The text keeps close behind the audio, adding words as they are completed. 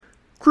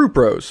Crew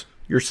Pros,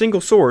 your single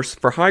source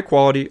for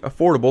high-quality,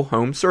 affordable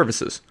home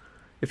services.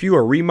 If you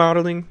are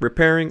remodeling,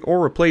 repairing,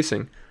 or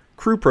replacing,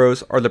 Crew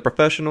Pros are the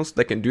professionals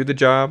that can do the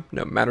job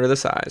no matter the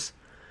size.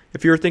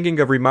 If you are thinking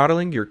of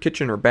remodeling your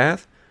kitchen or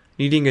bath,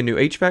 needing a new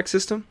HVAC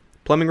system,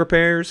 plumbing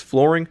repairs,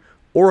 flooring,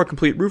 or a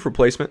complete roof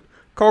replacement,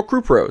 call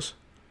Crew Pros.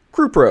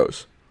 Crew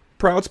Pros,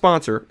 proud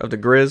sponsor of the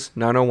Grizz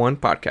 901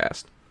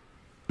 podcast.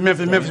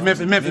 Memphis. Nothing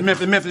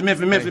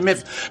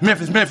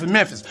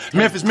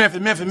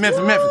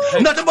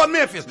but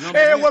Memphis.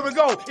 Everywhere we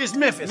go, it's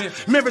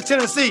Memphis. Memphis,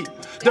 Tennessee,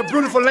 the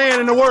beautiful land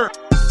in the world.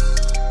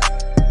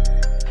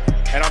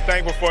 And I'm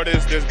thankful for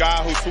this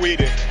guy who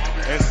tweeted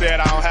and said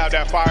I don't have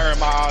that fire in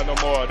my eye no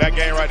more. That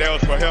game right there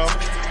was for him.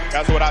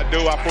 That's what I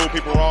do. I prove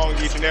people wrong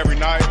each and every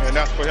night, and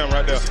that's for him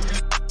right there.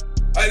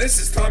 Hi, this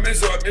is Tom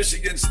Izzo at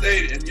Michigan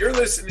State, and you're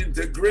listening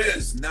to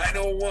Grizz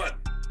 901.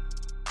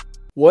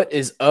 What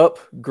is up,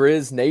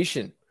 Grizz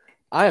Nation?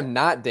 I am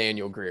not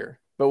Daniel Greer,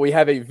 but we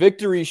have a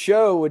victory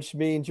show, which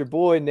means your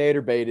boy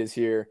Nader Bait is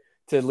here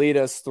to lead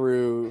us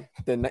through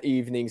the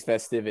evening's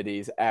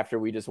festivities after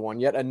we just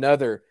won yet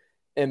another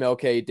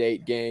MLK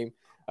date game.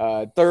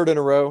 Third in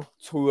a row,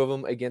 two of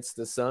them against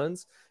the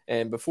Suns.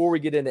 And before we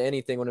get into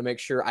anything, I want to make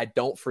sure I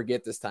don't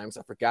forget this time because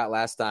I forgot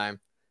last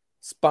time.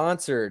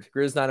 Sponsored,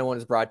 Grizz 901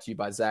 is brought to you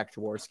by Zach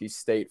Jaworski,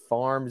 State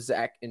Farm,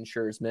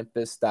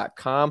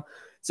 ZachInsuresMemphis.com.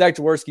 Zach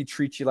Jaworski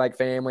treats you like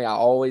family. I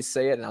always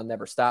say it, and I'll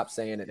never stop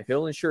saying it. If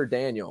he'll insure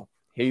Daniel,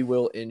 he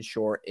will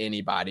insure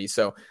anybody.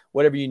 So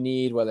whatever you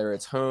need, whether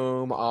it's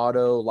home,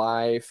 auto,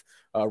 life,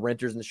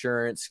 renter's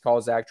insurance,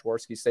 call Zach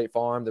Jaworski, State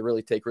Farm. They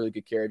really take really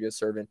good care of you,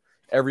 serving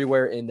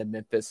everywhere in the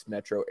Memphis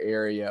metro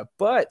area.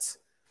 But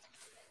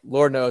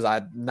Lord knows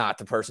I'm not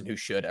the person who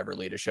should ever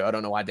lead a show. I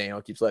don't know why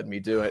Daniel keeps letting me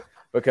do it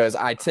because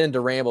I tend to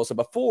ramble. So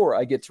before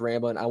I get to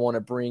rambling, I want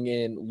to bring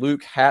in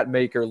Luke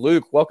Hatmaker.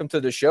 Luke, welcome to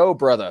the show,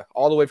 brother,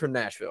 all the way from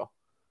Nashville.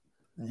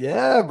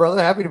 Yeah,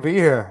 brother, happy to be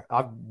here.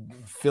 I'm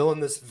feeling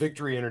this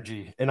victory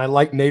energy, and I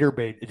like Nader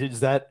Bait. Is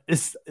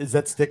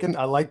that sticking?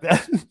 I like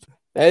that.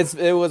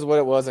 It was what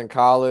it was in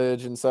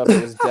college and stuff.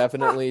 It was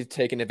definitely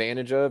taken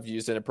advantage of,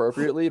 used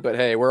inappropriately. But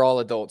hey, we're all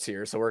adults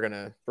here, so we're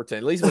gonna pretend.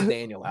 At least with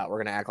Daniel out, we're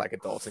gonna act like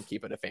adults and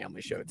keep it a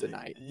family show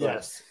tonight.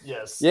 Yes.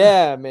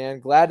 Yeah, man,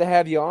 glad to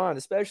have you on.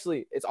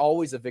 Especially, it's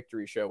always a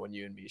victory show when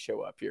you and me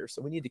show up here,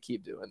 so we need to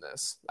keep doing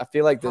this. I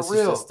feel like this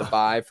is just the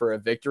vibe for a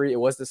victory. It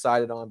was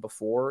decided on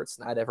before. It's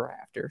not ever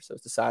after, so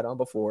it's decided on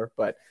before.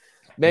 But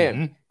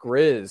man,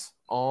 Grizz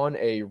on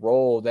a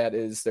roll. That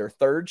is their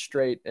third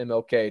straight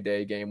MLK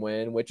Day game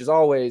win, which is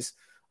always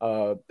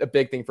a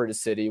big thing for the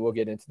city. We'll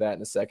get into that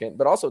in a second.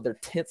 But also their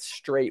 10th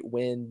straight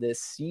win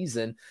this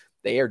season.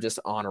 They are just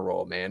on a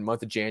roll, man.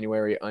 Month of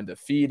January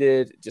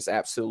undefeated, just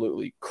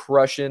absolutely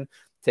crushing,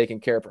 taking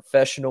care of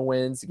professional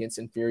wins against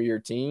inferior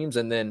teams.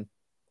 And then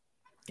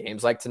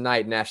games like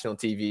tonight, national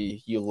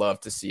TV, you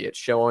love to see it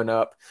showing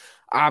up.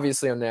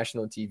 Obviously, on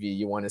national TV,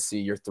 you want to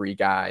see your three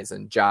guys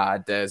and Ja,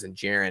 Dez, and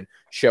Jaren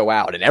show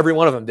out. And every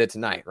one of them did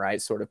tonight,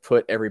 right? Sort of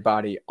put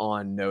everybody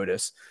on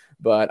notice.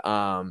 But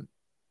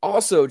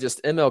also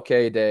just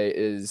MLK Day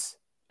is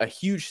a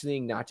huge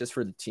thing, not just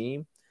for the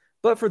team,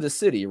 but for the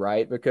city,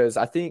 right? Because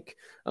I think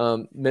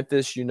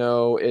Memphis,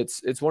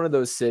 it's one of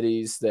those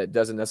cities that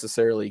doesn't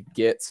necessarily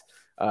get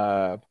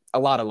a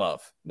lot of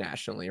love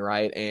nationally,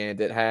 right? And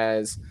it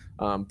has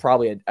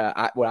probably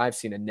what I've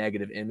seen a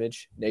negative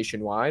image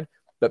nationwide.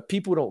 But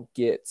people don't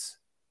get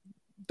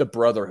the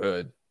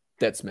brotherhood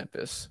that's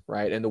Memphis,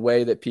 right? And the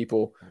way that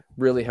people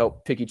really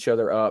help pick each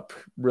other up,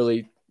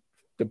 really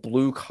the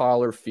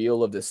blue-collar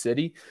feel of the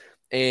city.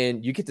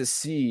 And you get to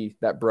see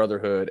that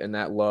brotherhood and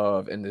that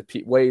love and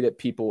the way that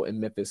people in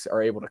Memphis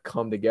are able to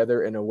come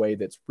together in a way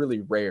that's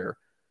really rare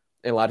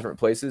in a lot of different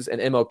places. And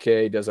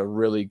MLK does a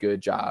really good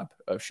job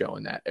of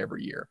showing that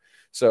every year.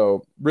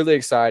 So really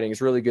exciting.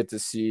 It's really good to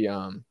see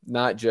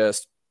not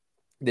just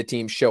the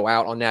team show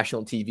out on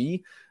national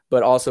TV,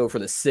 but also for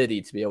the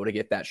city to be able to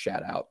get that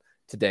shout out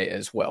today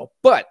as well.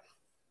 But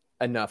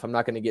enough. I'm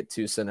not going to get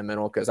too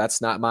sentimental because that's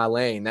not my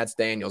lane. That's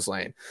Daniel's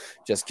lane.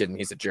 Just kidding.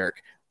 He's a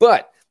jerk.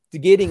 But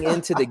getting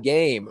into the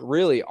game,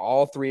 really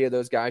all three of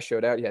those guys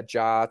showed out. You had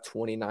Ja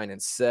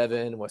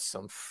 29-7 with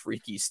some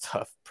freaky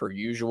stuff per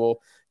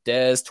usual.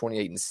 Dez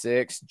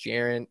 28-6.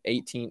 Jaren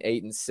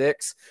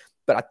 18-8-6.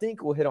 But I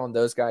think we'll hit on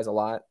those guys a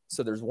lot.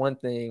 So there's one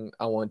thing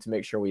I wanted to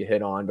make sure we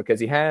hit on because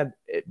he had,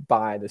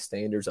 by the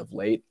standards of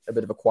late, a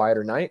bit of a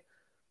quieter night.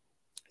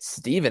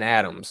 Steven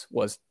Adams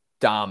was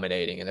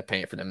dominating in the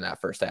paint for them in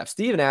that first half.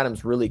 Steven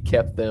Adams really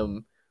kept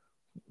them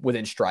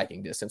within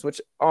striking distance,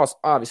 which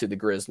obviously the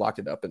Grizz locked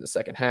it up in the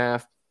second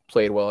half,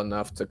 played well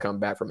enough to come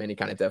back from any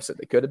kind of deficit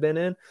they could have been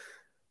in.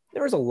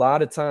 There was a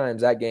lot of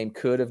times that game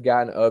could have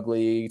gotten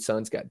ugly.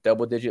 Suns got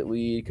double-digit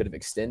lead, could have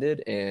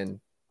extended, and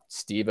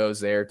Steve-O's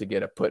there to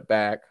get a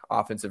putback,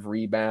 offensive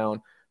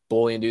rebound,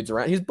 bullying dudes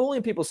around. He's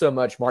bullying people so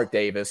much, Mark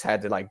Davis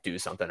had to, do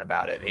something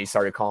about it. He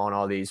started calling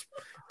all these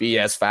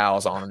BS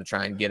fouls on him to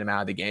try and get him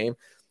out of the game,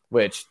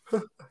 which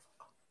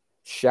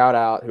shout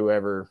out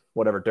whatever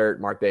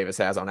dirt Mark Davis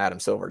has on Adam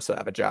Silver to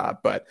have a job.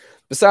 But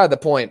beside the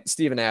point,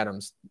 Steven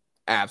Adams,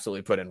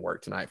 absolutely put in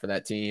work tonight for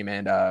that team.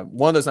 And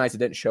one of those nights it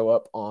didn't show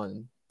up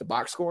on the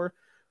box score,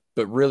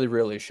 but really,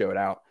 really showed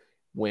out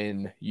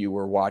when you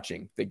were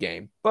watching the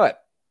game.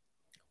 But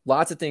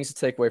lots of things to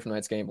take away from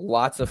tonight's game,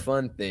 lots of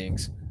fun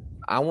things.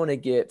 I want to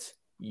get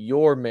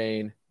your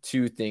main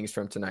 2 things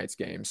from tonight's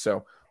game.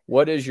 So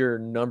what is your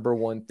number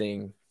 1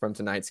 thing from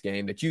tonight's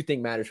game that you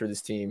think matters for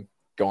this team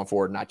going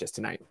forward, not just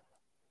tonight?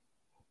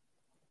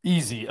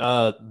 Easy.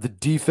 The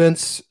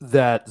defense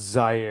that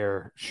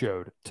Zaire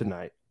showed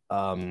tonight.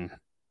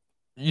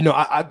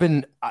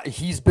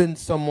 He's been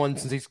someone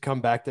since he's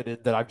come back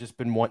that I've just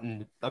been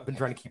wanting. I've been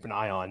trying to keep an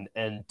eye on.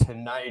 And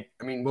tonight,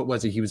 I mean, what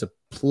was he? He was a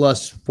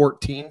plus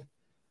 14.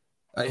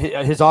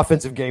 His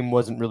offensive game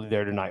wasn't really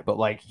there tonight, but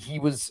like he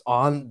was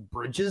on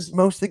Bridges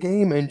most of the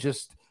game and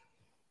just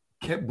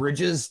kept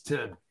Bridges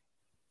to.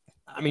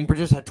 I mean,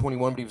 Bridges had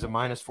 21, but he was a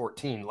minus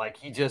 14. Like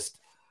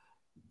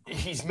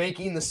he's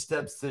making the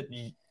steps that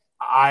we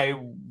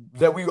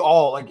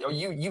all like.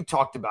 You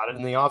talked about it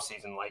in the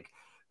offseason. Like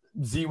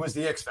Z was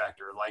the X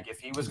factor. Like if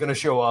he was going to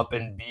show up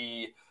and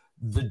be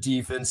the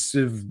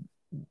defensive,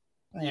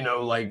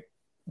 maybe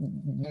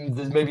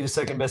the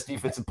second best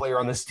defensive player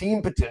on this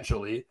team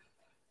potentially,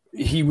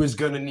 he was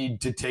going to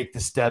need to take the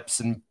steps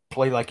and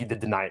play like he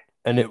did tonight.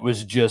 And it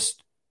was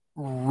just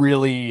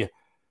really,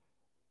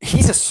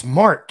 he's a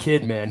smart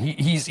kid, man.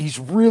 He's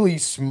really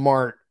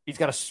smart. He's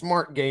got a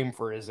smart game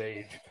for his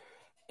age.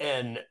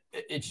 And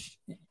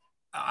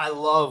I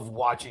love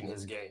watching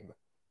his game.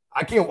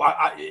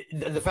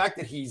 The fact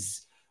that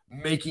he's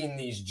making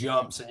these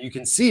jumps and you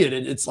can see it,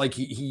 it's like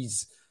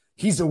he's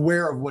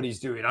aware of what he's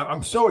doing.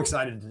 I'm so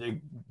excited to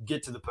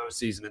get to the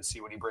postseason and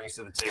see what he brings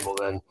to the table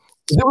then.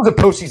 There was a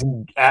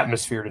postseason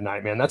atmosphere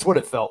tonight, man. That's what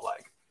it felt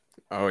like.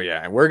 Oh,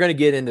 yeah. And we're going to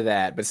get into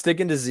that. But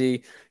sticking to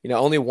Z,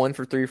 only 1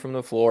 for 3 from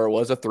the floor. It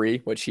was a 3,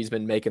 which he's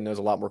been making those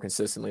a lot more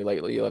consistently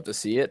lately. You'll have to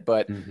see it.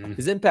 But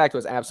his impact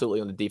was absolutely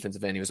on the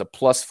defensive end. He was a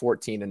plus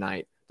 14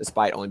 tonight,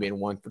 despite only being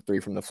 1 for 3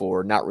 from the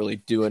floor. Not really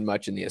doing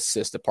much in the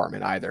assist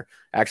department either.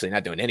 Actually,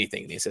 not doing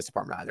anything in the assist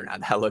department either, now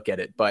that I look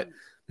at it. But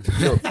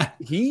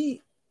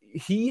he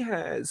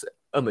has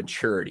a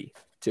maturity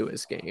to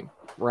his game,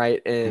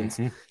 right?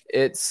 And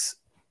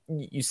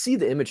you see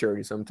the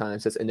immaturity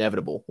sometimes. That's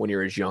inevitable when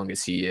you're as young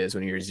as he is,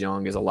 when you're as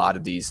young as a lot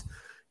of these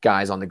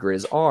guys on the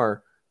Grizz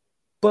are.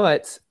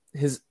 But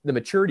the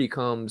maturity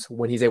comes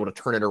when he's able to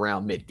turn it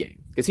around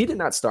mid-game, because he did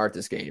not start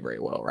this game very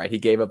well, right? He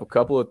gave up a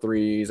couple of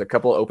threes, a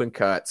couple of open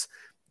cuts,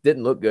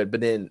 didn't look good.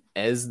 But then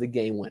as the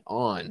game went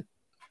on,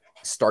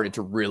 started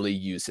to really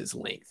use his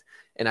length.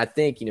 And I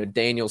think,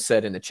 Daniel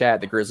said in the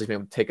chat, the Grizzlies being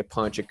able to take a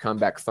punch and come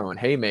back throwing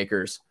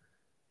haymakers.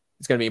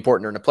 It's going to be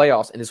important during the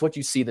playoffs, and it's what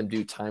you see them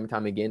do time and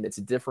time again. It's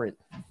different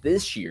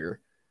this year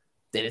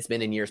than it's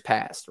been in years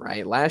past,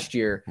 right? Last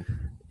year,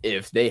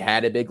 if they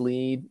had a big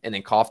lead and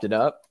then coughed it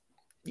up,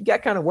 you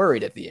got kind of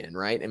worried at the end,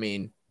 right? I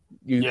mean,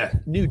 you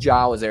knew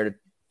Ja was there to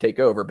take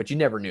over, but you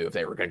never knew if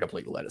they were going to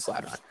completely let it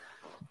slide on.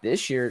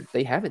 This year,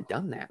 they haven't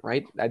done that,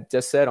 right? I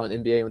just said on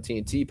NBA on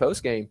TNT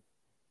postgame,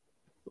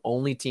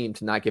 only team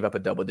to not give up a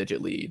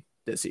double-digit lead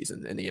this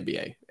season in the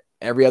NBA.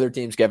 Every other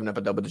team's giving up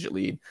a double-digit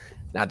lead.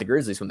 Not the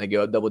Grizzlies. When they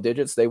go up double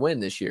digits, they win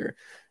this year.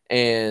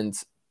 And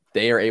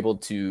they are able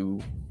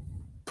to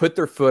put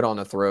their foot on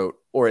the throat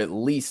or at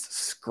least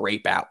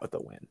scrape out with a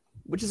win,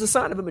 which is a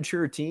sign of a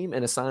mature team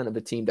and a sign of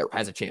a team that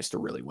has a chance to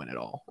really win it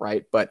all,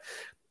 right? But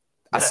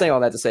I say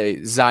all that to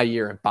say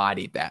Zaire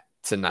embodied that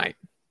tonight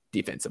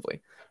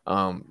defensively.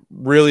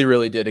 Really,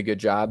 really did a good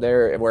job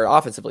there, where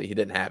offensively he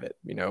didn't have it,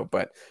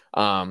 But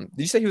did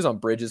you say he was on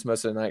Bridges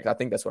most of the night? I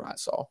think that's what I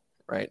saw.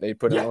 Right. They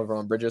put him over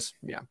on Bridges.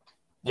 Yeah.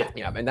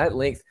 And that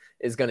length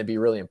is going to be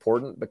really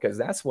important, because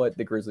that's what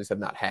the Grizzlies have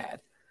not had.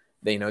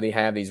 They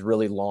have these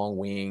really long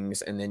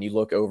wings. And then you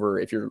look over,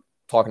 if you're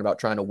talking about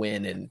trying to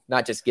win and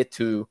not just get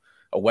to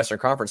a Western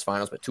Conference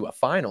Finals, but to a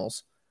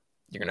finals,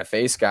 you're going to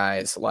face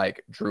guys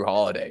like Drew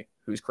Holiday,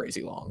 who's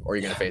crazy long, or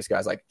you're going to face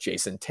guys like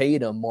Jason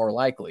Tatum, more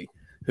likely,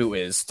 who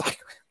is like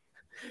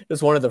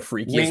just one of the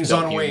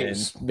freakiest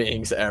human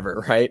beings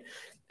ever. Right.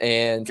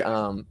 And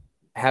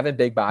having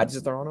big bodies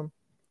to throw on them,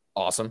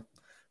 awesome.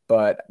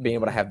 But being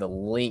able to have the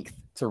length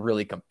to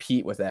really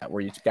compete with that,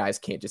 where you guys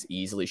can't just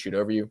easily shoot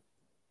over you,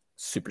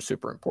 super,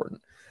 super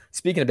important.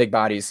 Speaking of big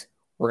bodies,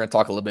 we're going to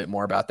talk a little bit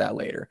more about that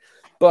later.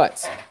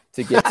 But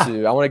to get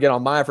to, I want to get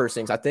on my first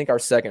things. I think our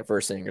second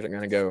first things are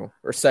going to go,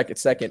 or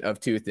second of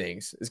 2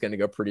 things is going to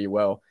go pretty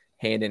well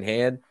hand in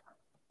hand.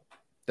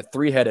 The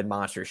 3-headed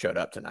monster showed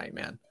up tonight,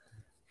 man.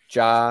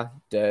 Ja,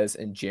 Dez,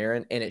 and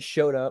Jaren, and it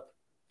showed up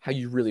how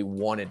you really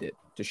wanted it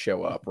to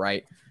show up,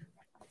 right?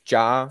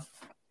 Ja,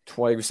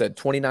 we said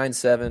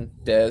 29-7,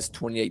 Dez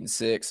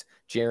 28-6,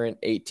 Jaren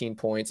 18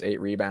 points, 8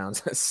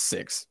 rebounds,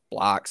 6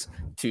 blocks,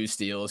 2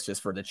 steals,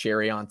 just for the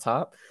cherry on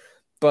top.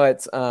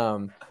 But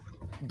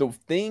the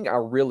thing I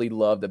really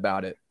loved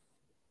about it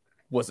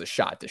was the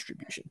shot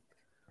distribution.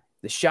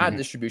 The shot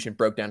distribution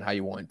broke down how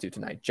you wanted to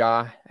tonight.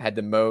 Ja had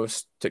the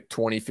most, took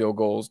 20 field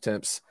goals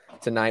attempts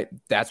tonight.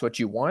 That's what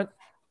you want.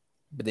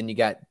 But then you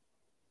got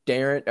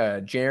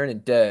Jaren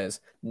and Dez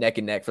neck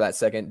and neck for that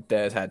second.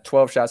 Dez had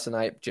 12 shots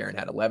tonight. Jaren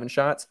had 11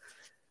 shots.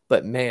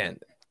 But, man,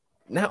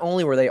 not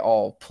only were they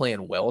all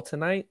playing well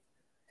tonight,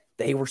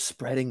 they were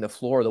spreading the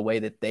floor the way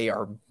that they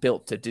are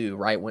built to do,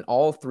 right? When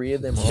all three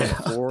of them are on the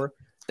floor,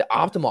 the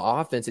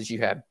optimal offense is you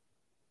have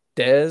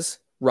Dez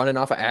running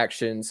off of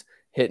actions,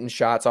 hitting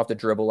shots off the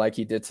dribble like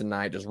he did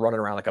tonight, just running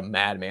around like a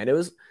madman.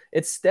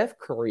 It's Steph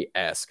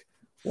Curry-esque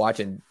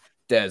watching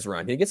Dez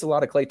run. He gets a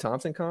lot of Klay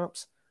Thompson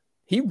comps.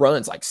 He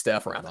runs like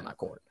Steph around on that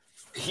court.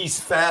 He's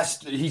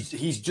fast.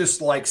 He's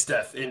just like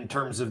Steph in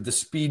terms of the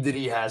speed that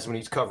he has when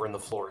he's covering the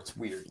floor. It's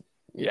weird.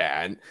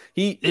 Yeah, and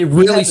it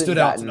really stood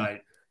out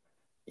tonight.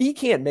 He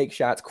can't make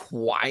shots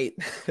quite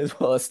as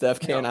well as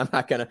Steph can. No. I'm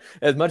not going to,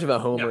 as much of a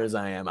homer as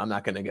I am, I'm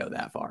not going to go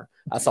that far.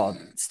 I saw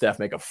Steph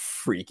make a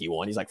freaky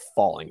one. He's like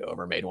falling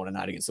over, made one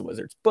tonight against the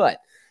Wizards. But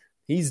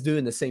he's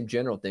doing the same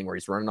general thing where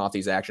he's running off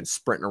these actions,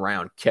 sprinting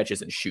around,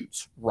 catches and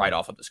shoots right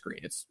off of the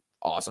screen. It's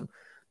awesome.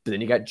 But then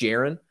you got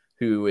Jaren,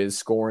 who is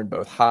scoring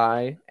both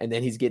high, and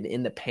then he's getting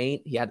in the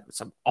paint. He had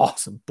some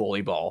awesome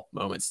bully ball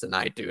moments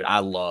tonight, dude. I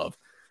love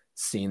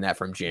seeing that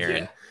from Jaren.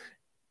 Yeah.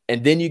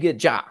 And then you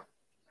get Ja,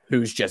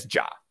 who's just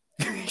Ja.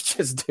 He's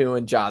just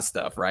doing Ja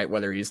stuff, right?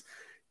 Whether he's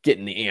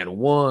getting the and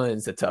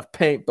ones, the tough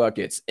paint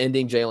buckets,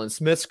 ending Jalen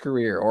Smith's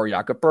career or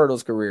Jakob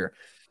Poeltl's career,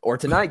 or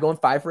tonight going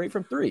 5 for 8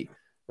 from 3,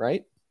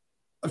 right?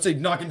 I'd say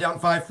knocking down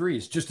 5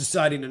 threes, just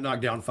deciding to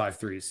knock down 5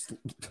 threes.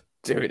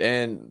 Dude,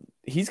 and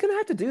he's going to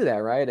have to do that,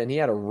 right? And he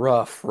had a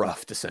rough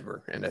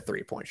December in the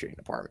 3-point shooting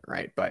department,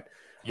 right? But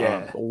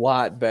a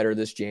lot better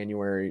this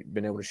January,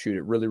 been able to shoot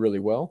it really, really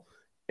well.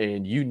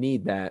 And you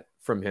need that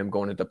from him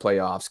going into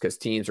playoffs because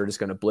teams are just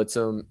going to blitz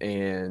him,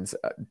 and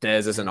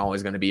Dez isn't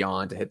always going to be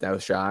on to hit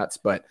those shots.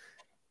 But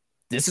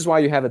this is why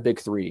you have a big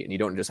three, and you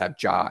don't just have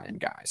Ja and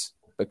guys,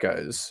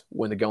 because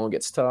when the going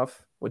gets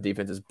tough, when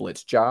defenses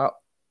blitz Ja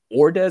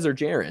or Dez or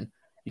Jaren,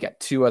 you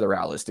got 2 other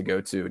outlets to go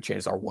to, and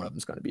chances are one of them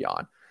is going to be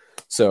on.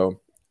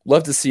 So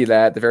love to see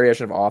that. The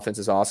variation of offense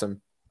is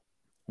awesome.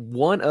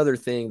 One other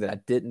thing that I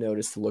did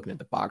notice looking at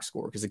the box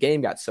score, because the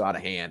game got so out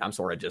of hand, I'm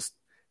sort of just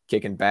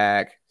kicking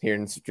back,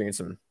 drinking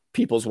some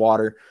people's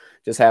water,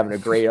 just having a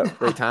great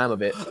time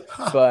of it.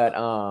 But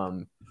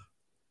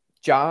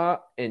Ja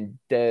and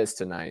Dez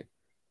tonight,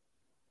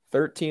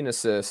 13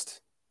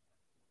 assists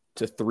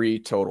to 3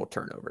 total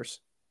turnovers.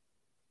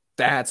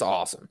 That's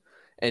awesome.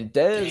 And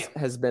Dez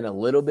has been a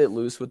little bit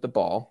loose with the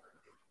ball,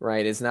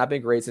 right? It's not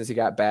been great since he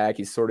got back.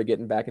 He's sort of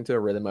getting back into a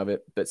rhythm of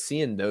it. But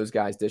seeing those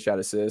guys dish out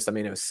assists, I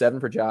mean, it was 7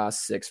 for Ja,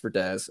 6 for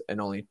Dez, and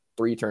only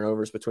 3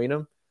 turnovers between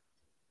them.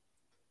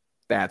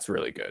 That's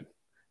really good.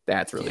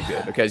 That's really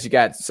good because you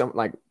got some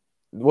like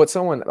what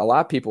a lot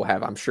of people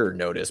have, I'm sure,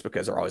 noticed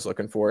because they're always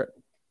looking for it.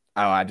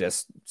 Oh, I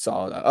just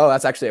saw that. Oh,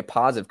 that's actually a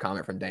positive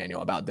comment from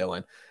Daniel about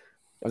Dylan. I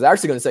was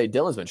actually going to say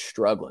Dylan's been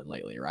struggling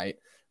lately, right?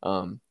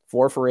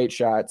 4 for 8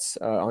 shots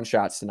on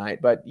shots tonight,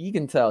 but you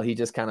can tell he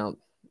just kind of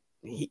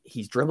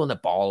he's dribbling the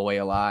ball away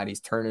a lot. He's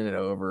turning it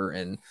over,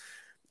 and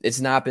it's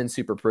not been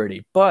super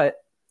pretty, but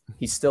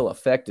he's still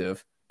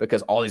effective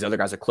because all these other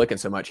guys are clicking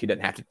so much he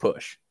didn't have to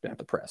push, didn't have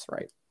to press,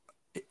 right?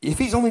 If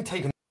he's only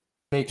taking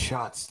 8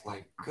 shots,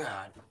 like,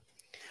 God.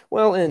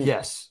 Well, and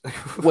yes,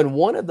 when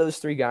one of those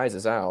 3 guys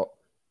is out,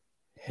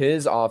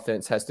 his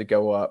offense has to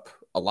go up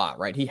a lot,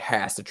 right? He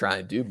has to try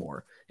and do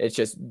more. It's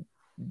just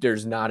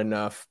there's not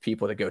enough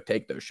people to go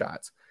take those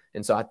shots.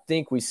 And so I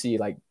think we see,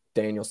 like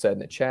Daniel said in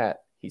the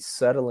chat, he's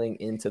settling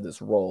into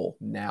this role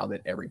now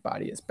that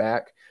everybody is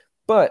back.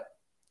 But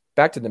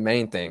back to the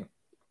main thing,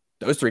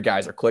 those 3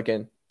 guys are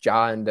clicking.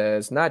 Ja and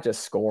Dez, not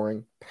just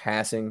scoring,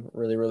 passing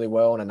really, really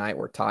well on a night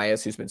where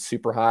Tyus, who's been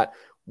super hot,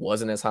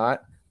 wasn't as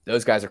hot.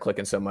 Those guys are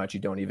clicking so much you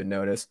don't even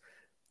notice.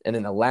 And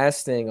then the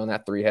last thing on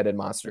that 3-headed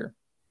monster,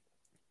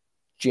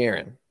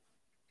 Jaren,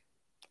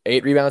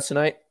 8 rebounds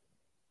tonight,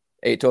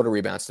 8 total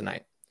rebounds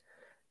tonight.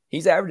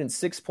 He's averaging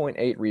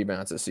 6.8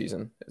 rebounds this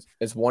season.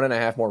 It's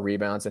 1.5 more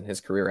rebounds than his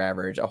career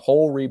average, a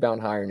whole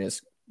rebound higher than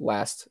his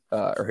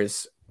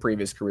his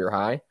previous career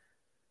high.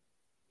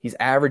 He's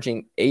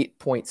averaging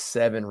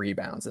 8.7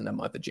 rebounds in the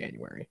month of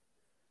January.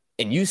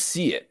 And you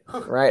see it,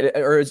 right?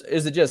 Or is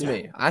it just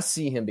me? I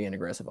see him being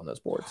aggressive on those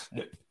boards.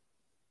 And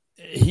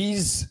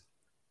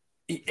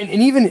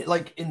even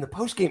like in the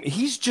post game,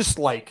 he's just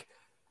like,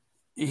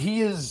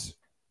 he is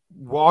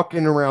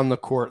walking around the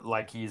court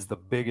like he's the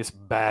biggest,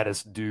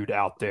 baddest dude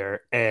out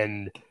there.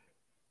 And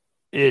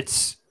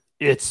it's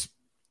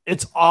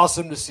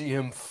awesome to see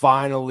him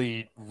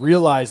finally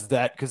realize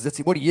that, because that's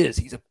what he is.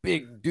 He's a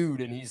big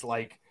dude, and he's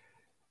like,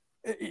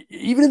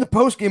 even in the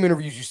post-game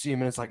interviews, you see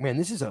him, and it's like, man,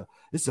 this is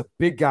a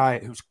big guy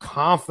who's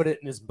confident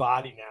in his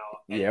body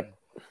now. Yep.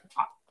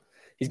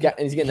 He's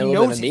getting a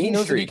little bit of a mean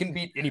streak. He can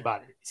beat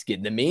anybody. He's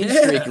getting the mean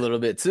streak a little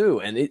bit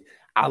too, and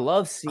I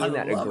love seeing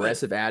that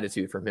aggressive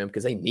attitude from him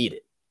because they need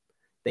it.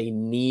 They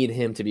need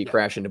him to be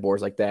crashing the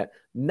boards like that.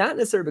 Not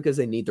necessarily because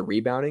they need the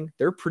rebounding.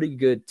 They're a pretty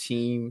good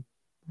team,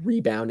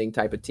 rebounding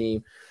type of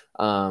team.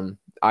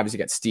 Obviously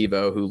got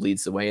Steve-O who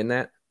leads the way in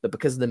that, but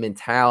because of the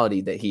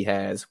mentality that he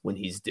has when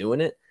he's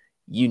doing it,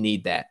 you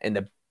need that. And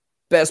the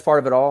best part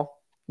of it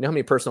all, You know how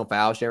many personal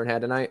fouls Jaren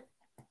had tonight?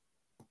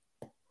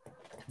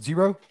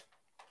 0?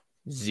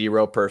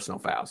 0 personal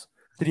fouls.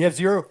 Did he have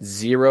 0?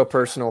 0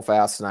 personal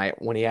fouls tonight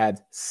when he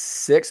had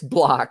 6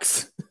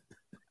 blocks.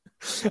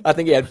 I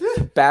think he had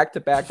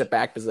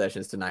back-to-back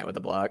possessions tonight with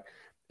a block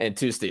and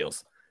 2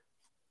 steals.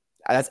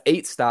 That's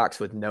 8 stocks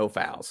with no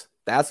fouls.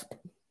 That's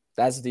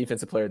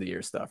defensive player of the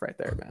year stuff right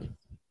there, man.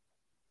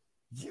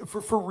 Yeah,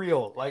 for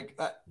real. Like,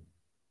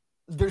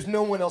 there's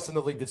no one else in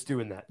the league that's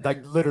doing that.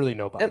 Like, literally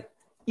nobody. And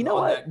you know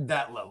what?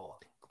 That level.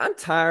 I'm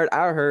tired.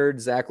 I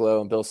heard Zach Lowe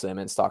and Bill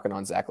Simmons talking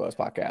on Zach Lowe's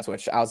podcast,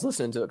 which I was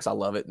listening to because I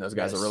love it, and those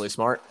guys are really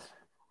smart.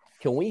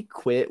 Can we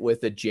quit with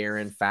the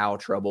Jaren foul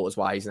trouble is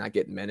why he's not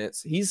getting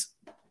minutes? He's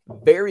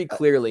very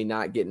clearly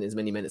not getting as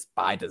many minutes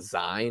by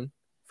design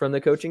from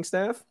the coaching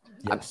staff.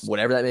 Yes.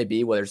 Whatever that may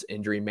be, whether it's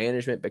injury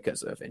management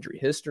because of injury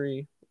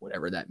history,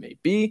 whatever that may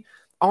be.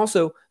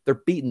 Also, they're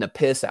beating the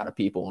piss out of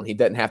people, and he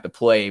doesn't have to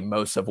play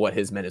most of what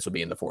his minutes will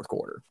be in the fourth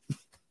quarter.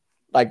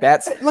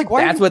 That's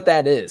what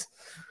that is.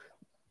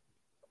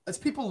 It's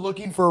people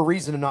looking for a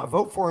reason to not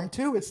vote for him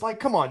too. It's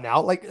like, come on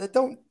now, like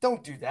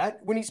don't do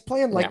that when he's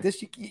playing like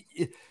this.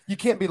 You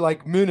can't be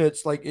like Munich.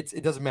 Like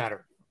it doesn't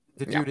matter.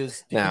 The dude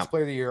is defensive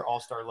player of the year,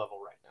 all-star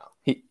level right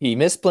now. He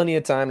missed plenty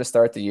of time to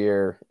start the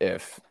year.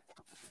 If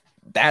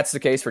that's the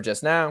case for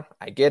just now,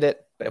 I get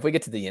it. But if we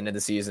get to the end of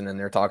the season and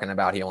they're talking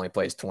about he only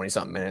plays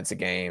 20-something minutes a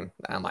game,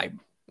 I'm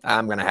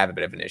going to have a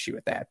bit of an issue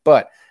with that.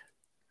 But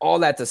all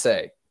that to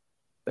say,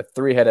 the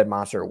three-headed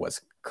monster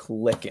was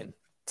clicking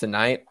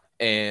tonight,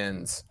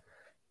 and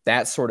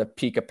that sort of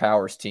peak of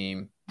powers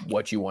team,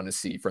 what you want to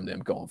see from them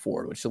going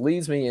forward, which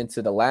leads me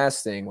into the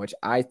last thing, which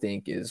I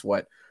think is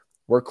what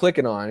we're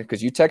clicking on,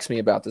 because you texted me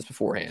about this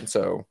beforehand.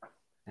 So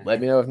let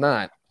me know if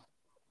not.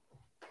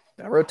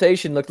 That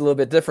rotation looked a little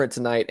bit different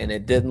tonight, and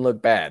it didn't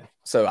look bad.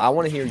 So I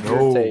want to hear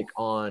your take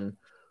on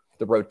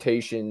the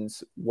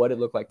rotations, what it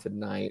looked like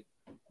tonight,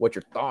 what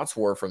your thoughts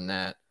were from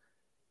that,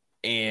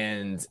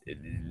 and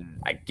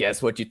I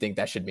guess what you think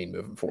that should mean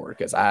moving forward,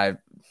 because I'm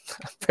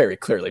very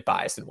clearly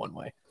biased in one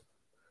way.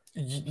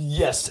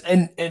 Yes,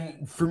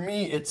 and for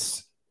me,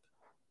 it's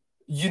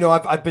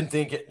I've been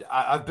thinking,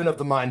 I've been of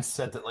the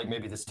mindset that like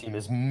maybe this team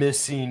is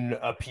missing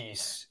a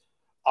piece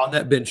on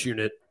that bench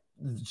unit,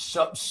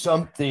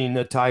 something,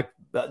 a type,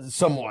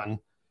 someone,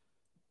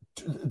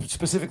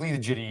 specifically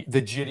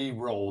the Jitty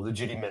role, the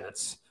Jitty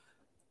minutes.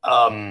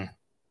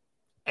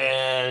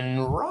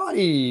 And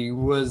Roddy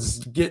was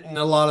getting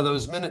a lot of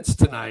those minutes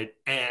tonight,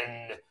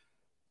 and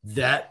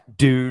that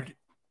dude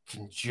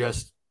can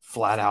just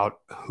flat out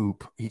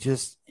hoop. He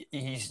just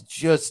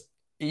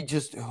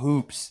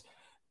hoops.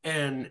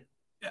 And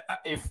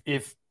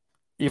if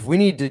we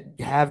need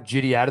to have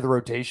Jitty out of the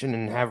rotation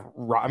and have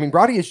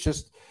Roddy is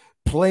just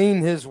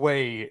playing his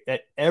way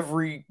at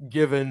every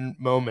given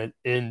moment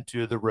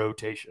into the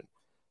rotation.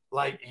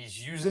 Like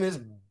he's using his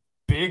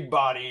big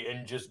body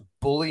and just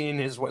bullying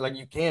his way. Like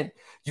you can't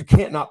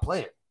not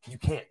play him. You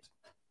can't.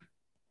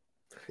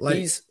 Like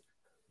he's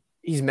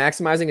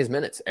maximizing his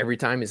minutes every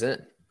time he's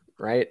in,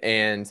 right?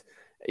 And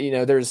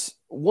there's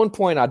one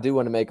point I do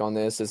want to make on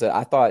this is that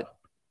I thought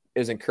it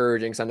was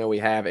encouraging, because I know we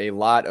have a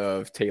lot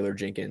of Taylor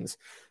Jenkins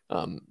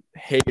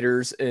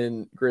haters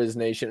in Grizz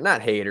Nation.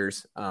 Not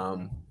haters,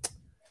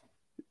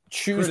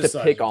 choose to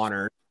pick on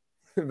her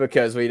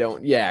because we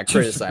don't. Yeah,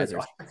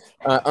 criticizers,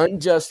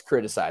 unjust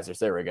criticizers.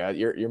 There we go.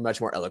 You're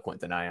much more eloquent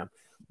than I am.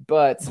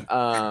 But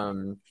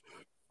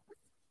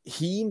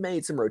he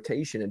made some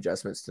rotation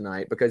adjustments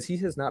tonight because he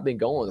has not been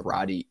going with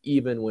Roddy,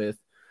 even with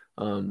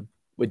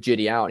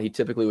Jitty out. He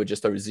typically would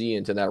just throw Z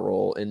into that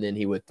role, and then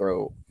he would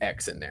throw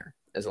X in there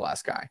as the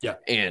last guy. Yeah.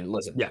 And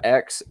listen,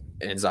 X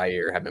and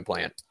Zaire have been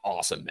playing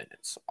awesome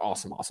minutes.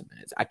 Awesome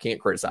minutes. I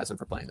can't criticize them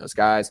for playing those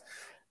guys.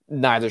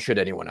 Neither should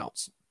anyone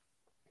else.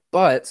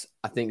 But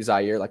I think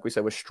Zaire, like we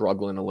said, was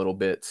struggling a little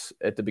bit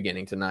at the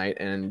beginning tonight,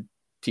 and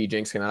T.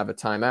 Jenks can have a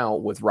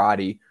timeout with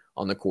Roddy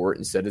on the court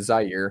instead of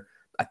Zaire,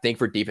 I think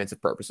for defensive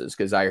purposes,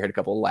 because Zaire had a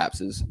couple of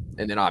lapses,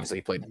 and then obviously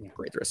he played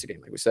great the rest of the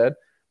game, like we said.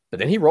 But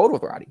then he rolled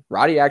with Roddy.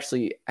 Roddy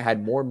actually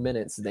had more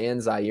minutes than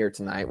Zaire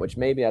tonight, which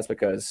maybe that's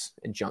because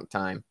in junk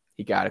time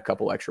he got a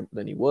couple extra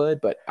than he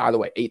would. But either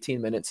way, 18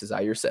 minutes to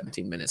Zaire,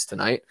 17 minutes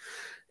tonight.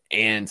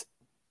 And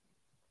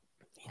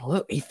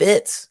look, he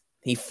fits.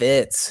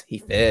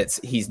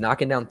 He's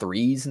knocking down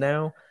threes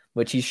now,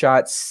 which he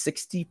shot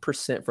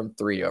 60% from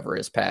three over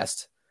his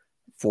past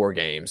 4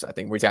 games. I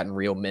think we've gotten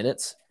real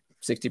minutes,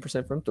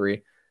 60% from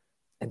three.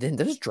 And then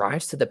those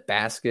drives to the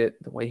basket,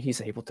 the way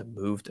he's able to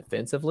move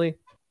defensively,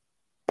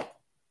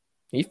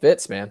 he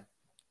fits, man.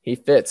 He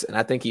fits. And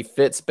I think he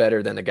fits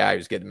better than the guy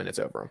who's getting minutes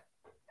over him.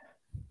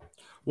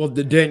 Well,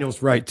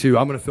 Daniel's right, too.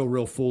 I'm going to feel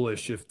real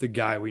foolish if the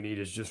guy we need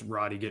is just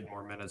Roddy getting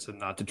more minutes and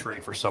not to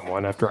trade for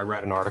someone after I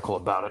read an article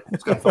about it.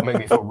 It's going to make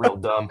me feel real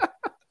dumb.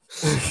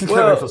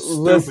 Well,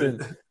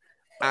 listen,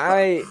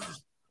 I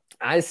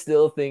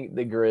still think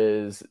the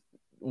Grizz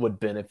would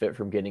benefit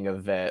from getting a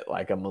vet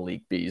like a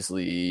Malik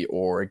Beasley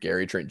or a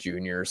Gary Trent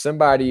Jr.,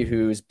 somebody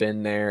who's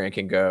been there and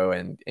can go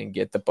and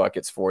get the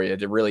buckets for you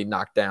to really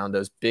knock down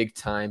those big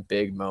time,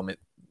 big moment,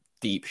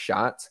 deep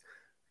shots.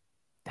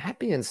 That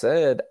being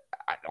said,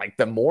 like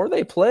the more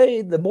they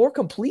play, the more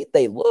complete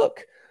they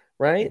look,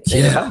 right? Yeah.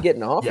 And if I'm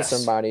getting off of Yes.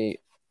 somebody,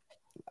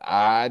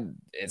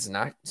 it's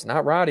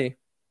not Roddy.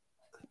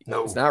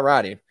 No. It's not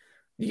Roddy.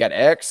 You got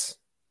X,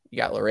 you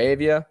got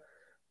Laravia.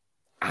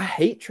 I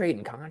hate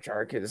trading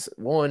Conchar because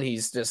one,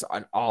 he's just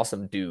an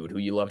awesome dude who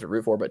you love to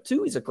root for, but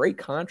two, he's a great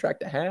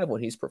contract to have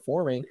when he's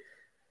performing.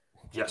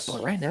 Yes.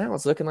 But right now,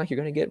 it's looking like you're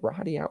going to get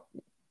Roddy out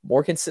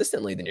more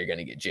consistently than you're going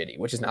to get Jitty,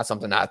 which is not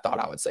something I thought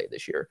I would say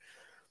this year.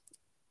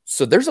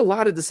 So there's a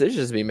lot of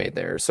decisions to be made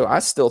there. So I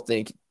still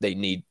think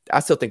they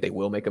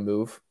will make a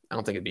move. I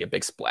don't think it'd be a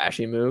big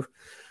splashy move.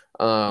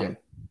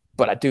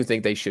 But I do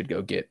think they should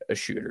go get a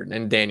shooter.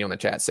 And Daniel in the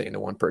chat saying the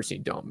one person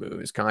you don't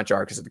move is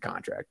Conchar because of the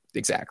contract.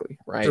 Exactly.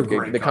 Right.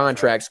 The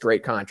contract's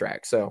great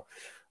contract. So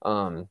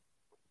I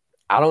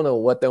don't know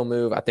what they'll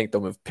move. I think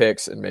they'll move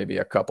picks and maybe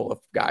a couple of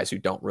guys who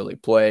don't really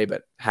play,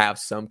 but have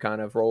some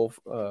kind of role,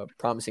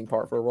 promising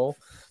part for a role.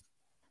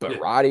 But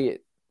Roddy,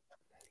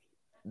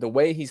 the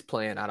way he's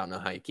playing, I don't know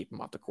how you keep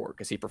him off the court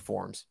because he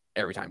performs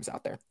every time he's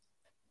out there.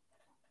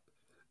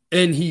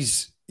 And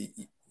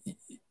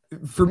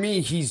for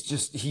me,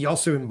 he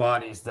also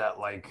embodies that,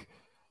 like,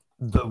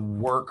 the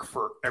work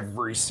for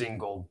every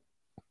single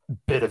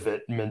bit of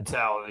it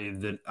mentality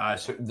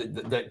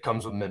that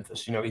comes with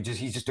Memphis. You know,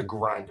 he's just a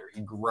grinder.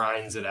 He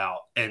grinds it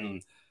out.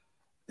 And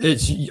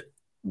it's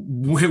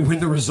when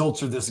the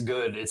results are this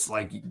good, it's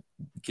like,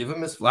 give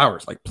him his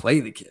flowers, like,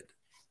 play the kid.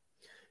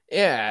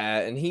 Yeah.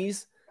 And he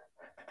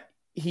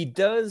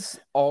does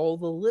all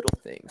the little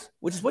things,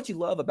 which is what you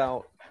love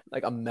about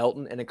like a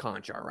Melton and a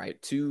Conchar,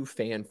 right? Two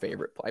fan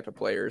favorite type of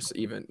players,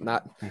 even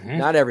not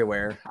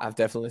everywhere. I've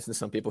definitely listened to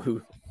some people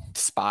who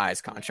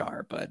despise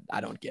Conchar, but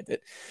I don't get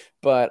it.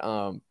 But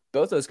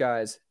both those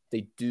guys,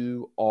 they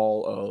do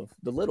all of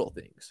the little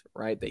things,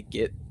 right? They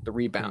get the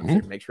rebounds,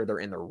 they make sure they're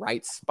in the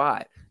right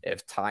spot.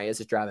 If Tyus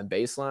is driving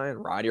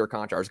baseline, Roddy or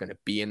Conchar is going to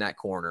be in that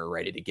corner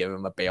ready to give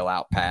him a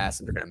bailout pass,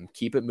 and they're going to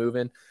keep it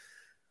moving.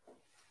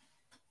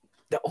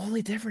 The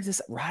only difference is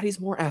Roddy's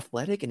more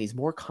athletic and he's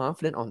more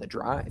confident on the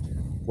drive.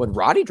 When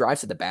Roddy drives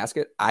to the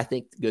basket, I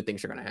think good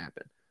things are going to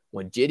happen.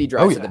 When Jitty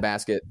drives to the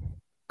basket,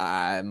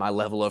 my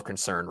level of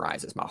concern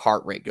rises. My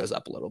heart rate goes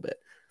up a little bit,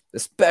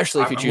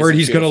 especially if you choose. I'm worried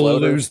he's going to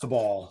floater. lose the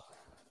ball.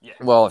 Yeah.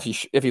 Well,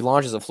 if he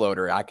launches a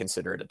floater, I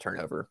consider it a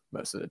turnover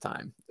most of the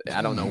time.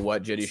 I don't know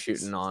what Jitty's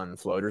shooting on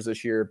floaters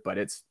this year, but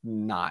it's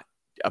not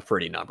a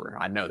pretty number.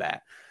 I know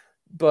that.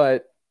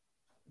 But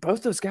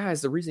both those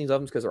guys, the reason he's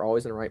up is because they're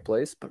always in the right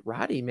place. But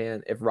Roddy,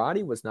 man, if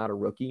Roddy was not a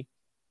rookie,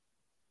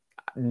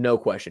 no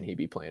question he'd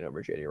be playing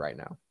over Jitty right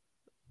now.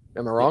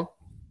 Am I wrong?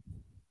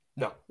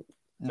 No,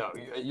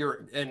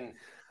 you're and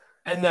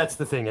that's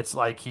the thing. It's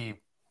like he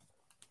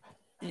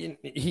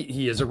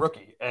is a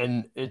rookie,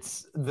 and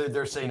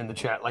they're saying in the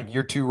chat like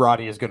year 2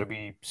 Roddy is going to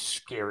be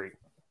scary.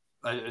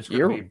 It's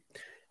going to be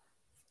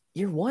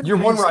year one. Year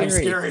one Roddy's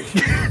scary.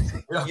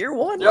 Yeah. Year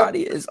one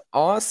Roddy is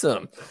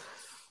awesome.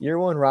 Year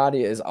one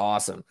Roddy is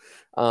awesome.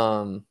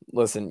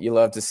 Listen, you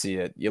love to see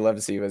it. You love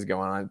to see what's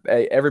going on.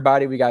 Hey,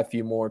 everybody, we got a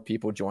few more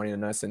people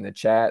joining us in the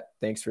chat.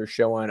 Thanks for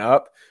showing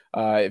up.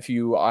 If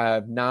you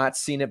have not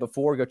seen it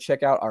before, go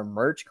check out our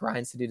merch,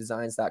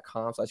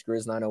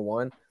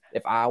 grindcitydesigns.com/Grizz901.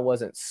 If I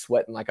wasn't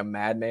sweating like a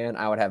madman,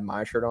 I would have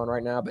my shirt on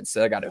right now, but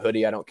instead I got a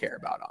hoodie I don't care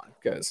about on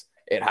because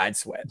it hides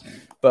sweat.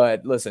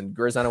 But listen,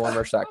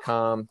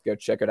 Grizz901merch.com. Go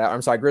check it out.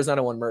 I'm sorry,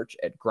 Grizz901 merch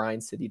at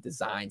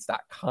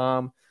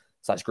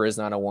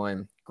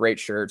grindcitydesigns.com/Grizz901. Great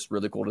shirts,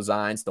 really cool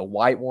designs. The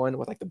white one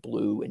with like the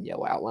blue and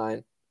yellow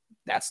outline,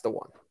 that's the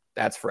one.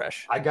 That's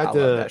fresh. I got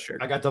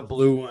the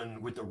blue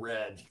one with the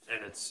red,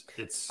 and it's.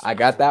 I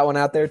got that one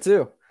out there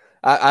too.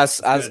 I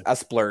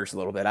splurged a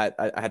little bit.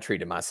 I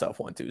treated myself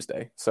one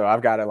Tuesday, so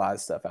I've got a lot of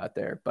stuff out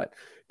there. But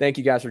thank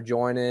you guys for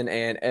joining,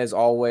 and as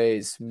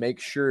always, make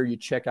sure you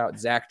check out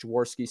Zach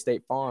Jaworski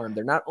State Farm.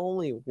 They're not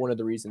only one of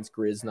the reasons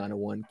Grizz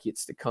 901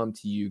 gets to come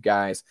to you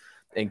guys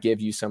and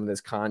give you some of this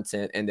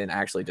content, and then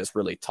actually just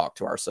really talk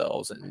to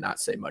ourselves and not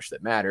say much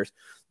that matters.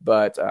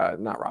 But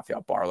not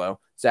Raphael Barlow,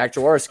 Zach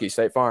Jaworski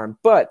State Farm.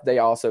 But they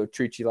also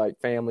treat you like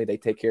family. They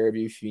take care of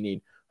you if you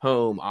need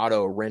home,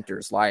 auto,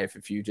 renters, life.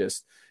 If you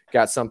just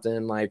got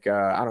something like,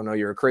 I don't know,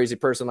 you're a crazy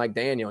person like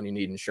Daniel and you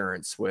need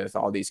insurance with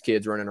all these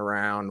kids running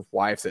around,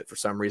 wife that for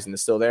some reason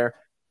is still there,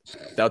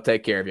 they'll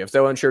take care of you. If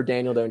they'll insure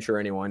Daniel, they'll insure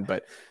anyone.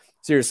 But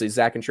seriously,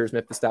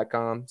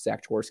 ZachInsuresMemphis.com,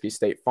 Zach Jaworski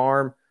State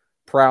Farm,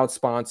 proud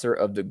sponsor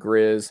of the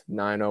Grizz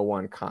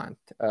 901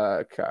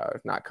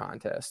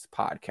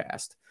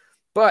 podcast.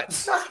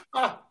 But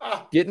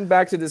getting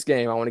back to this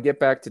game, I want to get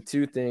back to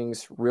two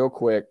things real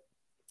quick.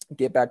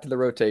 Get back to the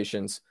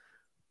rotations.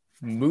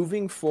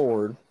 Moving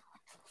forward,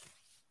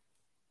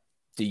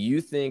 do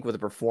you think with a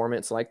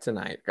performance like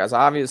tonight, because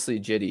obviously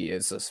Jitty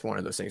is just one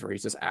of those things where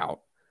he's just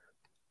out.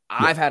 Yeah.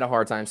 I've had a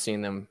hard time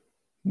seeing them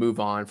move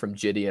on from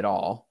Jitty at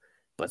all,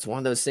 but it's one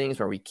of those things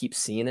where we keep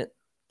seeing it.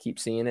 Do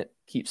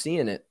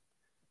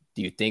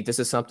you think this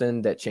is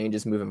something that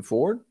changes moving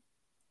forward?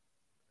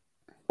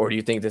 Or do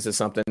you think this is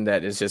something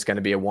that is just going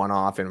to be a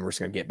one-off and we're just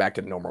going to get back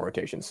to the normal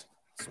rotations?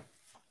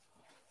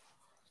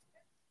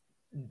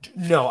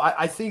 No,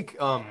 I think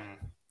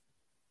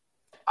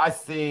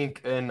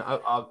and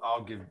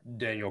I'll give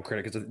Daniel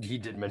credit because he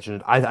did mention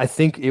it. I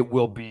think it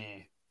will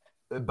be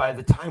by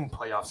the time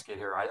playoffs get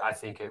here. I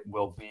think it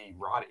will be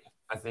Roddy.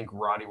 I think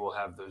Roddy will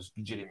have those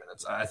Jitty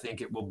minutes. I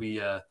think it will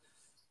be. I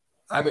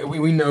mean,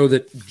 we know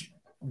that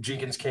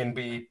Jenkins can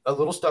be a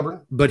little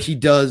stubborn, but he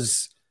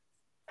does.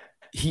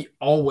 He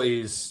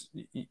always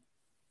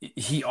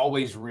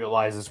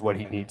realizes what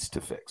he needs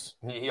to fix.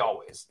 He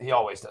always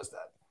does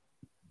that.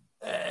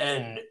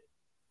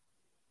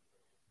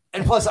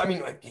 And plus, I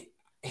mean,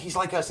 he's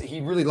like us.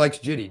 He really likes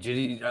Jitty.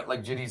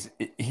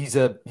 He's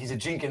a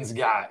Jenkins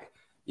guy.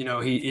 You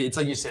know, it's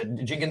like you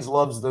said, Jenkins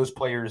loves those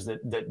players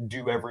that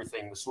do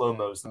everything, the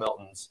slow-mos, the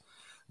Meltons,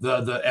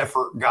 the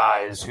effort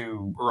guys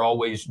who are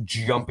always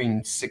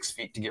jumping 6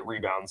 feet to get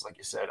rebounds, like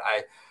you said.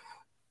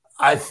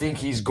 I think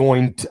he's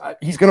going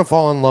to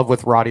fall in love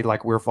with Roddy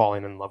like we're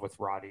falling in love with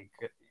Roddy.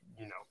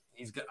 You know,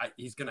 he's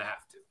going to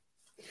have to.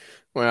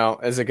 Well,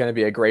 is it going to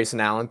be a Grayson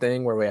Allen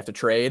thing where we have to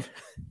trade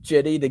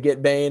Jitty to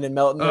get Bane and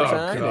Melton more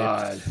time?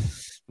 God.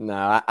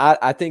 No,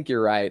 I think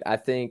you're right. I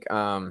think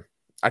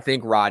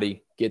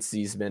Roddy gets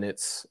these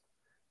minutes.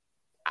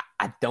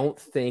 I don't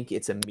think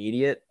it's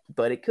immediate,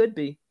 but it could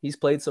be. He's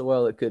played so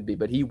well, it could be.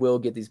 But he will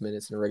get these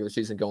minutes in the regular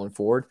season going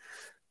forward.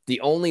 The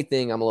only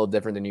thing I'm a little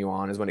different than you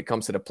on is when it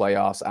comes to the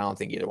playoffs, I don't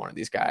think either one of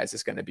these guys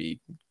is going to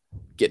be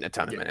getting a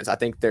ton of minutes. I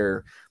think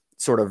they're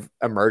sort of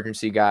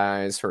emergency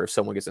guys for if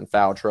someone gets in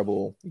foul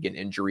trouble, you get an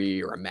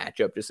injury or a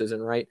matchup just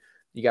isn't right.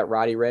 You got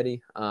Roddy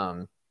ready.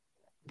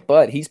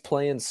 But he's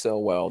playing so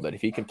well that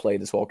if he can play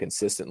this well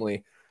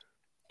consistently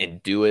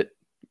and do it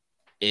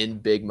in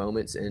big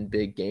moments, in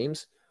big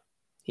games,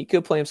 he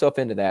could play himself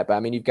into that. But, I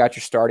mean, you've got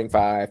your starting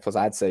five, plus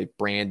I'd say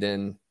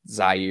Brandon,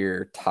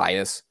 Zaire,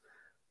 Tyus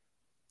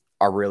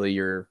are really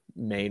your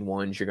main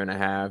ones you're going to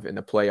have in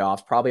the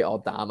playoffs. Probably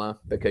Aldama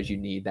because you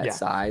need that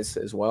size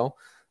as well.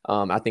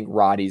 I think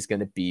Roddy's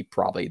going to be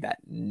probably that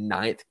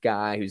ninth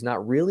guy who's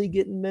not really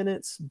getting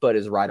minutes, but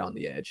is right on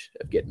the edge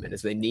of getting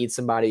minutes. They need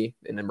somebody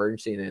in an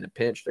emergency and in a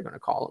pinch, they're going to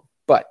call him.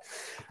 But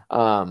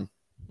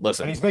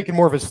listen. And he's making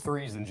more of his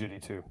threes than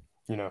Jitty, too.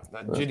 You know,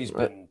 Jitty's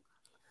been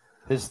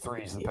 – his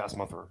threes the past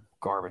month are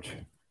garbage.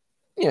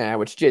 Yeah,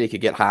 which Jitty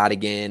could get hot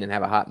again and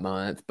have a hot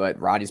month, but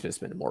Roddy's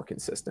been more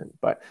consistent.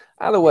 But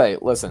either way,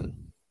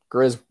 listen,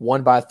 Grizz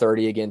won by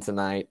 30 again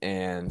tonight,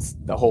 and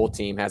the whole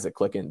team has it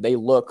clicking. They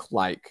look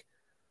like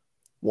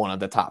one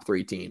of the top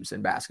three teams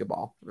in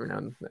basketball. You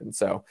know? And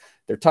so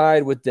they're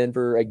tied with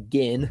Denver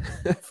again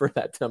for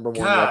that number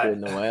one record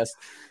in the West.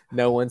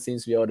 No one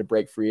seems to be able to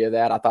break free of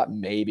that. I thought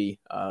maybe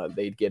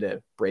they'd get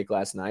a break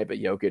last night, but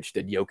Jokic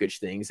did Jokic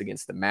things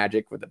against the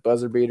Magic with the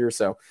buzzer beater.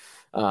 So,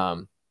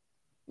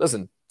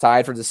 listen,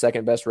 tied for the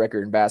second best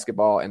record in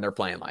basketball, and they're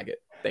playing like it.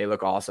 They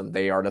look awesome.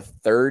 They are the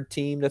third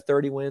team to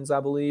 30 wins, I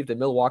believe. Did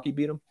Milwaukee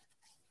beat them?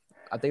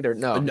 I think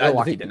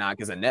Milwaukee did not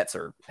because the Nets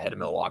are ahead of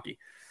Milwaukee.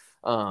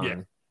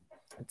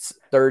 It's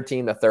third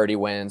team to 30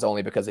 wins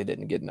only because they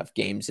didn't get enough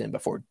games in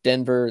before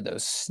Denver,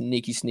 those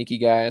sneaky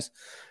guys.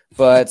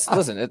 But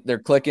listen, they're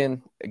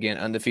clicking. Again,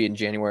 undefeated in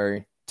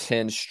January,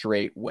 10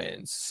 straight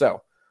wins.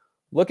 So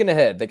looking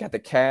ahead, they got the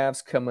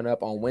Cavs coming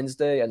up on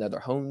Wednesday, another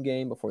home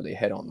game before they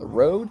head on the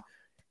road.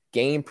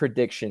 Game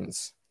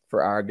predictions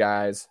for our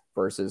guys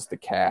versus the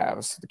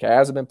Cavs. The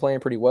Cavs have been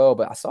playing pretty well,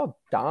 but I saw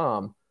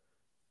Dom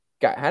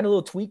had a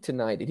little tweak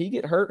tonight. Did he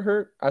get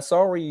hurt? I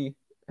saw where he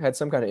had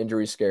some kind of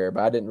injury scare,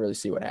 but I didn't really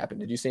see what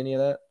happened. Did you see any of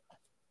that?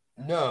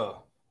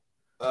 No.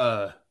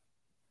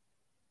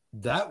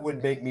 That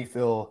would make me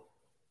feel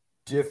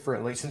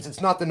differently. Since it's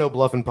not the No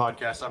Bluffing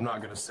podcast, I'm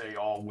not going to say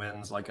all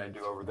wins like I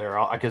do over there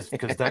because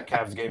that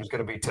Cavs game is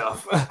going to be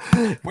tough.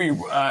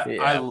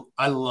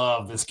 I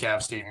love this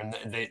Cavs team, and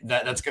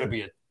that's going to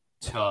be a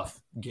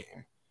tough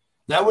game.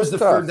 That was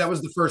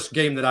the first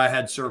game that I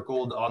had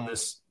circled on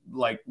this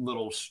like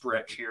little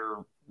stretch here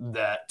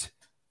that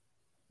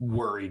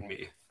worried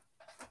me.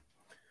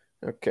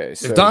 Okay,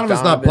 so if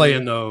Donovan's not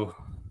playing though,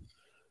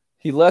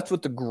 he left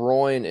with the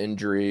groin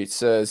injury. It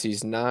says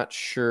he's not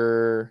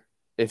sure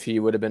if he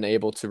would have been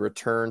able to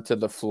return to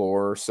the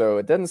floor. So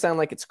it doesn't sound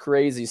like it's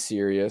crazy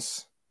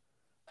serious.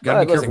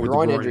 Gotta be careful.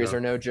 Groin injuries are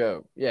no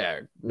joke.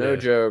 Yeah, no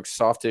joke.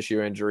 Soft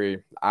tissue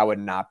injury. I would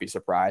not be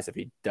surprised if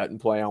he doesn't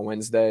play on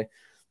Wednesday.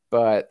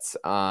 But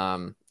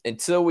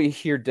until we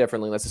hear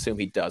differently, let's assume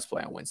he does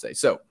play on Wednesday.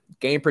 So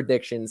game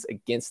predictions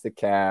against the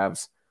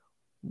Cavs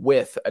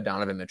with a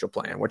Donovan Mitchell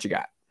playing. What you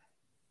got?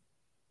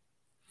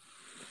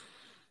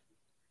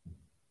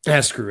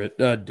 Screw it.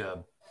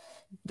 Dub.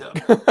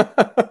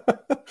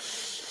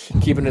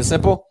 Keeping it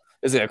simple.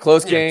 Is it a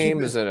close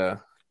game? Is it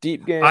a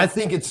deep game? I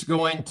think it's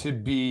going to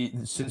be,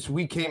 since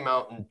we came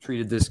out and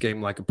treated this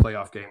game like a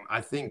playoff game,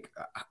 I think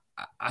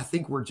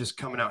we're just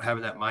coming out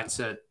having that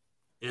mindset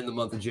in the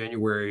month of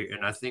January,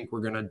 and I think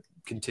we're going to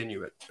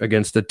continue it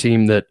against a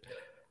team that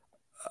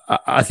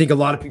I think a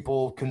lot of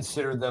people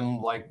consider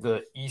them like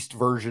the East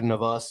version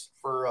of us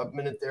for a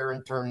minute there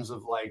in terms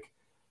of like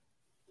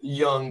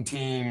young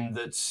team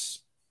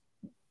that's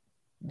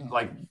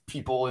like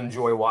people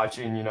enjoy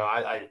watching. You know,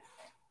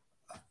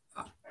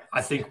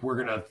 I think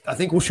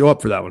we'll show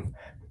up for that one.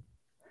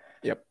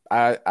 Yep.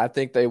 I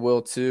think they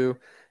will too.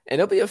 And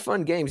it'll be a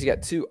fun game. You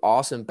got two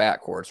awesome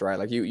backcourts, right?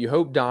 Like you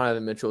hope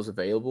Donovan Mitchell's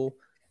available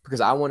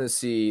because I want to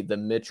see the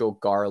Mitchell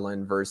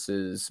Garland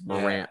versus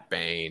Morant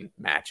Bane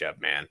matchup,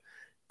 man.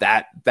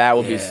 That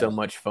will be so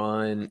much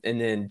fun. And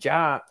then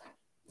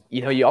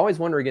you always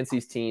wonder against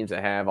these teams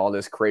that have all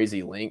this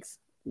crazy length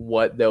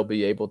what they'll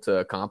be able to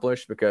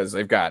accomplish because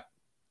they've got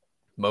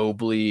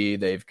Mobley,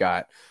 they've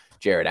got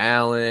Jared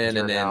Allen,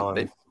 and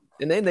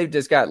then they've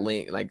just got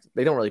like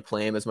they don't really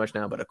play him as much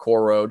now, but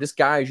Okoro, just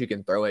guys you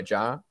can throw at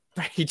Ja.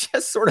 He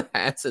just sort of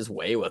has his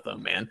way with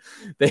them, man.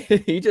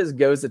 He just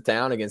goes to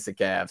town against the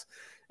Cavs.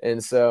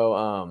 And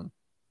so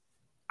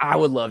I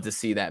would love to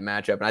see that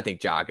matchup, and I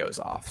think Ja goes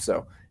off.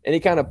 So any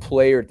kind of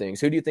player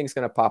things, who do you think is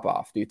going to pop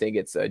off? Do you think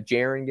it's a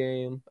Jaren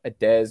game, a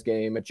Dez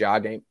game, a Ja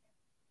game,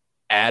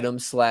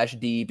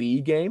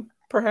 Adam/DB game,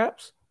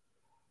 perhaps?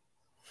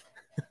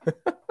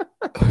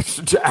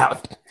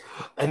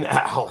 And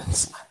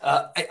Allen's.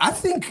 I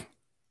think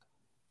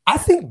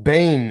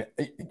Bane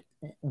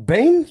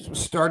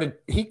started.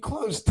 He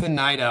closed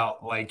tonight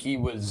out like he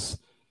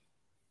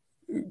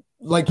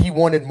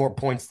wanted more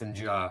points than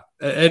Ja,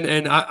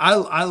 and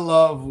I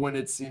love when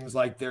it seems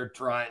like they're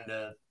trying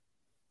to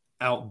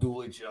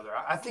outduel each other.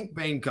 I think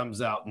Bane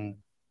comes out and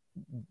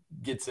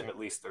gets him at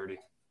least 30.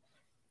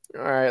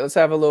 All right, let's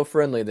have a little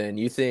friendly then.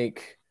 You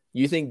think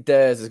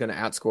Dez is going to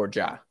outscore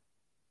Ja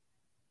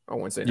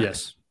on Wednesday night?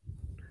 Yes.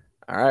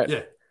 All right.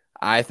 Yeah.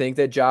 I think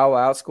that Ja will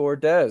outscore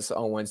Dez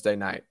on Wednesday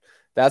night.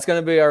 That's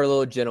going to be our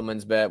little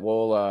gentleman's bet.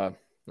 We'll, I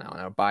don't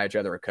know, buy each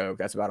other a Coke.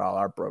 That's about all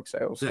our broke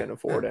sales can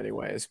afford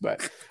anyways.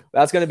 But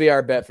that's going to be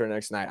our bet for the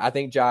next night. I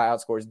think Ja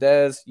outscores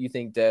Dez. You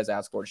think Dez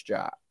outscores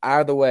Ja.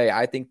 Either way,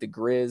 I think the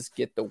Grizz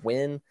get the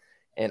win,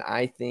 and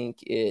I think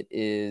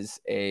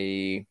it's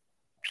a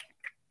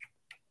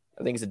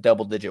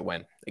double-digit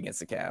win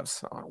against the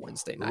Cavs on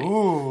Wednesday night.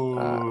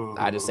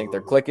 I just think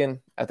they're clicking.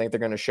 I think they're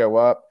going to show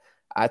up.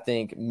 I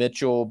think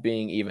Mitchell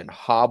being even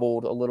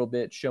hobbled a little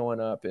bit showing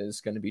up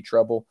is going to be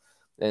trouble.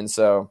 And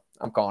so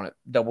I'm calling it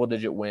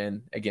double-digit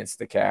win against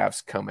the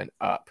Cavs coming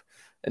up.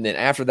 And then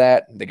after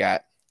that, they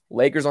got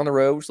Lakers on the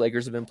road.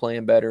 Lakers have been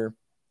playing better.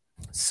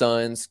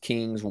 Suns,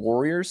 Kings,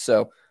 Warriors.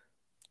 So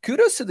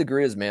kudos to the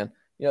Grizz, man.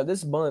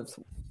 This month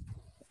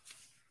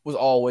was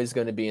always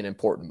going to be an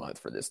important month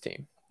for this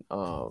team.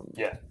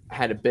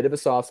 Had a bit of a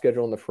soft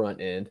schedule on the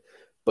front end,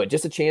 but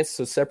just a chance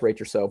to separate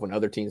yourself when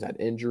other teams had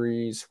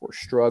injuries, were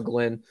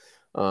struggling.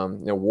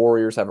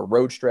 Warriors have a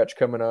road stretch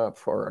coming up,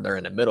 or they're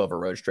in the middle of a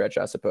road stretch,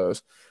 I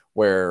suppose,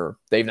 where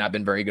they've not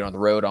been very good on the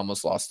road,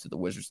 almost lost to the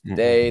Wizards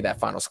today. That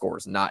final score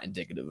is not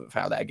indicative of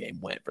how that game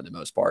went for the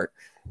most part.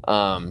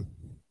 Want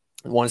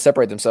to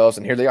separate themselves,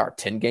 and here they are,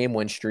 10-game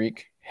win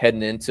streak,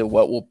 heading into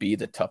what will be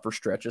the tougher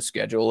stretch of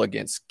schedule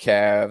against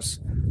Cavs,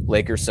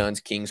 Lakers, Suns,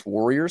 Kings,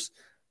 Warriors.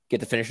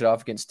 Get to finish it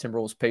off against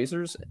Timberwolves,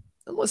 Pacers.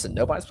 And listen,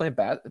 nobody's playing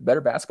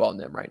better basketball than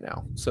them right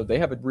now. So they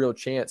have a real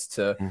chance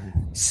to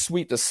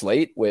sweep the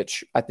slate,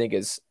 which I think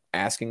is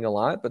asking a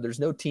lot. But there's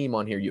no team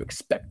on here you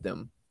expect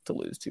them to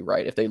lose to,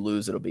 right? If they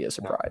lose, it'll be a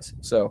surprise.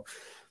 So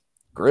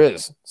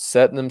Grizz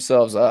setting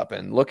themselves up.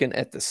 And looking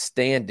at the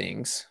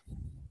standings,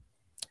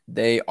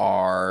 they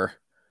are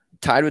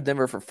tied with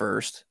Denver for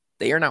first.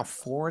 They are now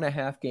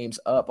 4.5 games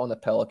up on the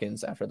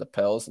Pelicans after the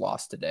Pels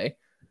lost today.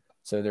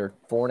 So they're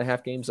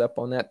 4.5 games up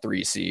on that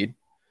 3 seed.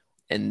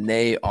 And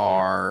they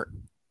are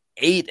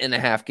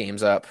 8.5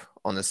 games up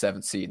on the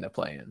 7th seed in the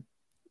play-in.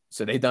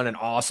 So they've done an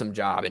awesome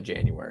job in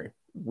January,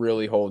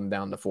 really holding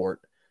down the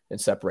fort and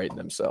separating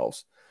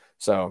themselves.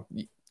 So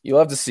you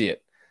love to see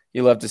it.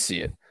 You love to see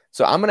it.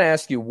 So I'm going to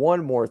ask you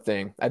one more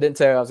thing. I didn't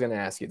tell you I was going to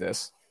ask you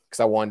this because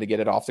I wanted to get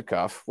it off the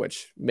cuff,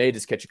 which may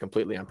just catch you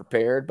completely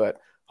unprepared,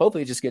 but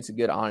hopefully it just gets a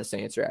good, honest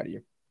answer out of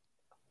you.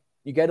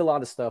 You get a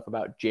lot of stuff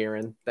about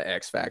Jaren, the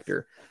X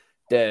Factor,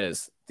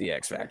 Dez, the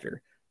X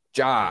Factor,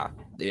 Ja,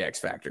 the X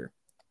Factor.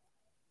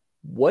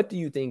 What do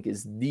you think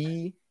is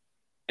the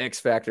X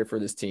Factor for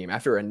this team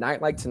after a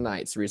night like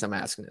tonight's the reason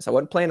I'm asking this? I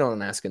wasn't planning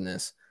on asking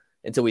this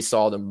until we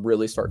saw them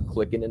really start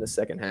clicking in the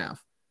second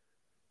half.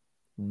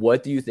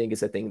 What do you think is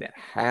the thing that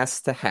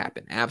has to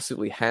happen,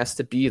 absolutely has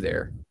to be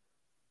there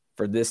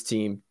for this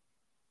team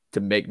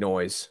to make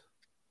noise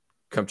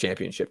come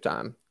championship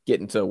time, get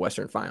into a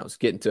Western Finals,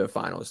 get into a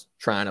finals,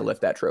 trying to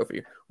lift that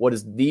trophy? What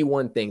is the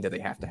one thing that they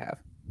have to have?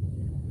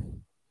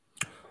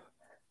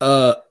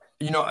 I'm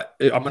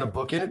going to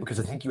book in it because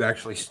I think you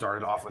actually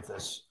started off with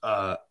this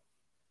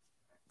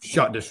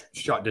shot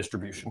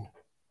distribution.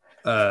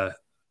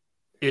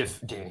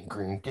 If Danny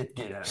Green get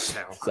out of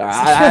town. Sorry,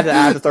 I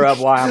had to throw up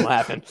why I'm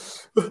laughing.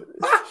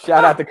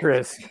 Shout out to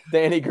Chris,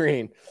 Danny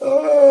Green.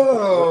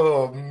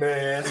 Oh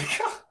man.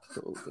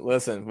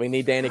 Listen, we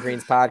need Danny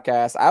Green's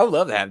podcast. I would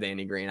love to have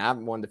Danny Green.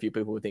 I'm one of the few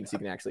people who thinks he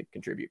can actually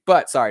contribute.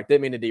 But sorry,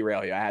 didn't mean to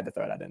derail you. I had to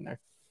throw that in there.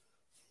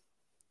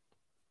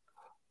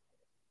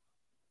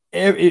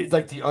 It's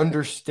like the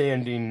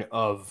understanding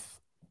of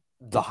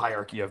the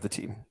hierarchy of the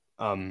team.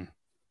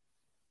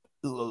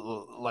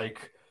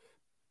 Like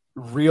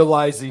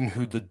realizing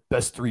who the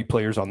best 3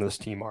 players on this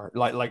team are,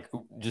 like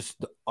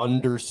just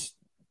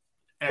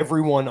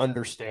everyone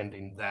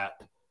understanding that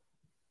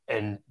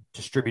and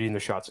distributing the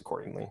shots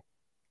accordingly.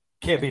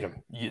 Can't beat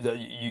them.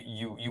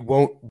 You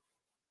won't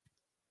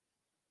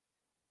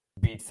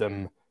beat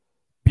them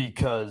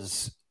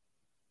because,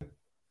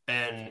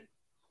 and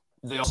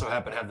they also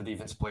happen to have the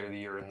defensive player of the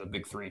year in the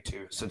big 3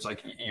 too. So it's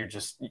like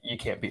you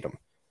can't beat them.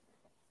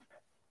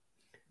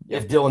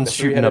 If Dylan's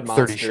shooting up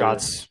 30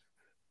 shots,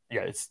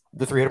 it's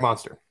the 3-headed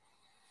monster.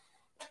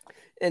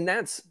 And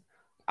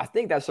I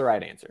think that's the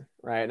right answer,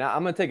 right? Now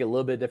I'm going to take a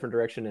little bit different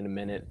direction in a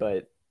minute,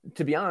 but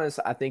to be honest,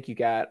 I think you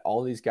got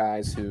all these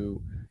guys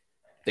who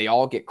they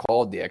all get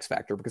called the X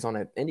Factor because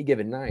on any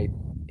given night,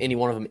 any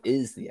one of them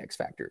is the X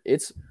Factor.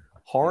 It's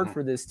hard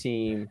for this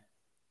team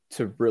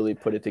to really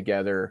put it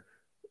together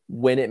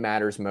when it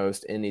matters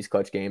most in these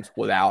clutch games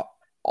without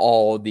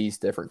all these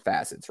different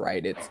facets,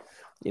 right? It's,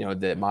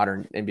 the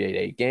modern NBA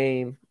Day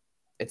game.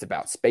 It's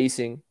about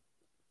spacing.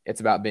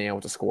 It's about being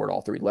able to score at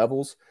all 3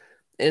 levels.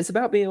 And it's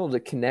about being able to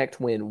connect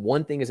when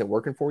one thing isn't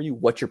working for you.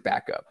 What's your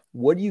backup?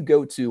 What do you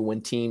go to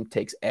when team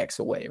takes X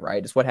away,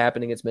 right? It's what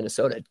happened against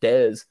Minnesota.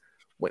 Dez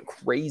went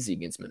crazy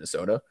against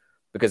Minnesota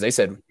because they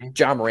said,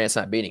 Ja Morant's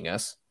not beating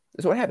us.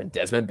 That's what happened.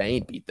 Desmond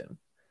Bane beat them,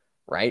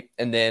 right?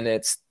 And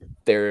then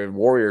their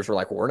Warriors were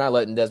like, well, we're not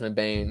letting Desmond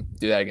Bane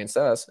do that against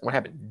us. And what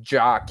happened?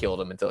 Ja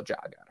killed him until Ja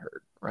got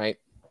hurt, right?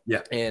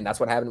 Yeah. And that's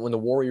what happened when the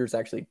Warriors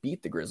actually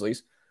beat the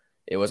Grizzlies.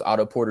 It was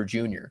Otto Porter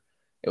Jr.,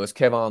 it was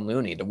Kevon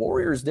Looney. The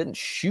Warriors didn't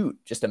shoot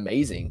just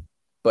amazing,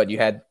 but you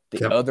had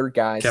the other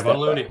guys. Kevon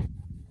Looney. Up,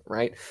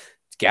 right?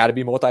 It's got to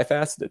be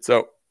multifaceted.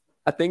 So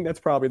I think that's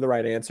probably the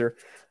right answer.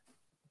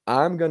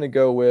 I'm going to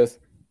go with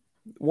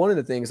one of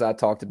the things I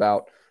talked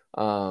about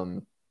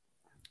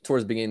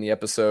towards the beginning of the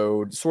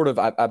episode. Sort of,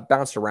 I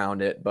bounced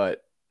around it,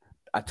 but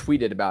I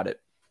tweeted about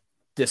it.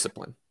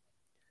 Discipline.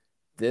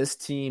 This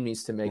team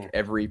needs to make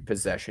every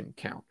possession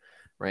count,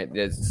 right?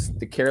 There's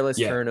the careless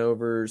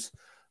turnovers.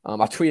 I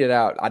tweeted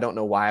out, I don't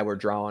know why we're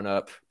drawing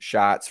up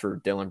shots for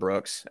Dylan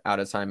Brooks out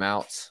of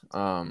timeouts.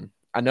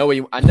 I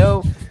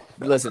know.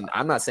 Listen,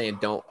 I'm not saying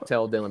don't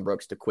tell Dylan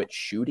Brooks to quit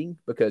shooting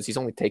because he's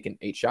only taken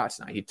 8 shots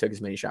tonight. He took as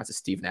many shots as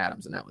Steven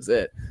Adams, and that was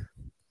it.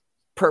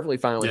 Perfectly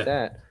fine with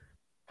that.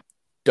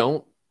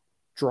 Don't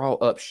draw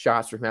up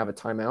shots from out of a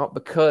timeout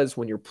because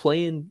when you're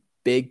playing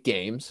big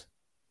games,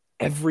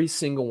 every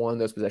single one of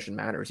those possession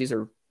matters. These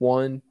are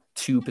 1-2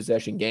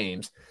 possession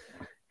games,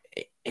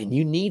 and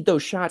you need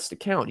those shots to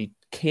count. You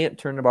can't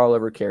turn the ball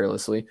over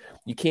carelessly.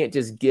 You can't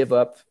just give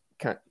up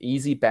kind of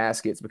easy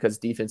baskets because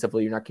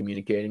defensively you're not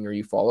communicating or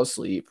you fall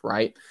asleep,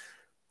 right?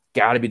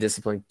 Got to be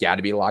disciplined, got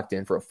to be locked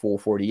in for a full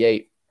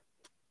 48.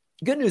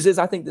 Good news is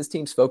I think this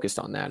team's focused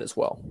on that as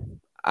well.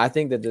 I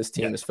think that this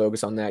team is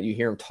focused on that. You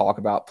hear them talk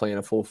about playing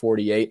a full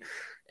 48.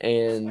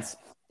 And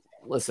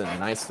listen,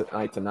 night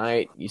to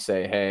night, you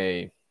say,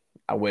 hey,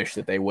 I wish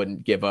that they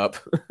wouldn't give up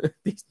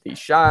these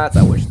shots.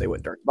 I wish they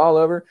wouldn't turn the ball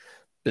over.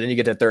 But then you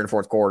get to third and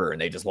fourth quarter and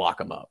they just lock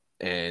them up.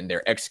 And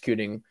they're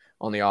executing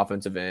on the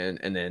offensive end,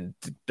 and then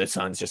the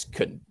Suns just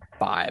couldn't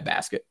buy a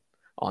basket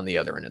on the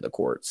other end of the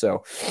court.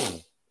 So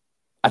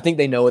I think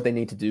they know what they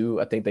need to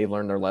do. I think they've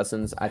learned their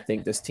lessons. I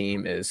think this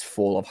team is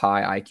full of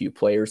high IQ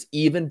players.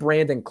 Even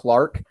Brandon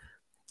Clark,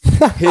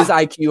 his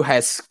IQ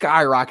has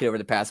skyrocketed over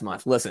the past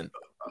month. Listen,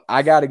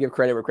 I got to give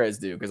credit where credit's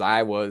due because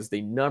I was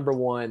the number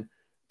one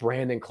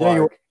Brandon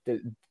Clark.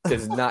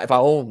 Does not, if I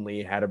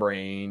only had a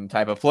brain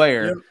type of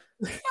player.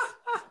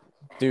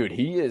 Dude,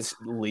 he is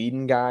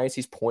leading guys.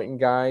 He's pointing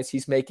guys.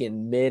 He's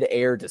making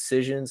mid-air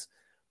decisions.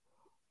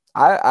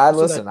 I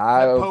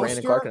owe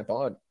Brandon Clark an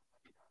apology.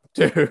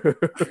 Dude,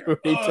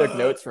 he took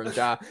notes from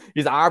Ja.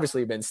 He's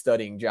obviously been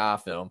studying Ja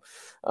film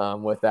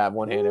with that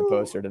one-handed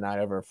poster tonight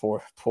over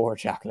poor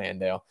Jack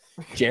Landale.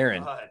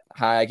 Jaren,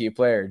 high IQ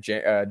player.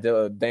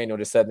 Daniel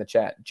just said in the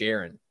chat,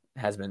 Jaren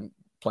has been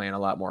playing a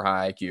lot more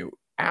high IQ.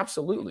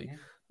 Absolutely.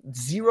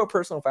 0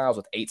 personal fouls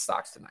with 8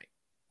 stocks tonight.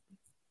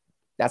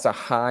 That's a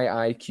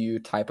high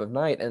IQ type of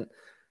night. And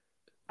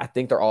I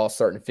think they're all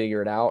starting to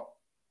figure it out.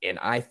 And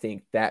I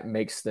think that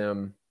makes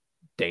them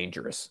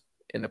dangerous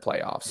in the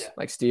playoffs. Yeah.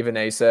 Like Stephen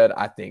A said,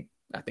 I think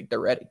they're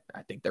ready.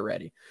 I think they're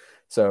ready.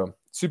 So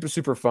super,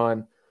 super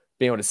fun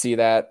being able to see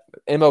that.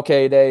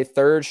 MLK Day,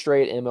 3rd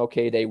straight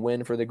MLK Day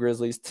win for the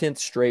Grizzlies, 10th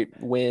straight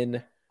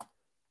win,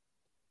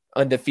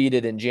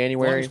 undefeated in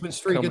January. Longest win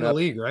streak in the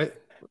league, right?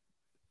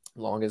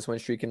 Longest win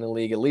streak in the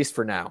league, at least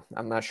for now.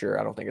 I'm not sure.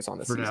 I don't think it's on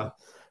this season. Now.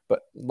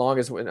 But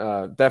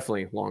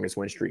definitely longest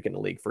win streak in the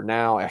league for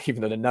now,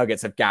 even though the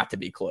Nuggets have got to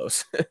be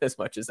close as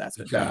much as that's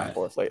been back and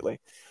forth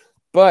lately.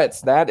 But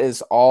that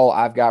is all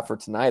I've got for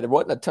tonight. There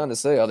wasn't a ton to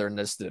say other than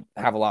just to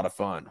have a lot of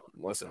fun.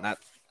 Listen, that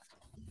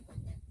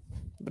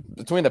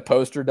between the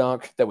poster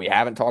dunk that we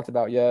haven't talked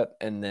about yet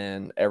and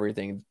then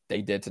everything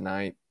they did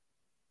tonight,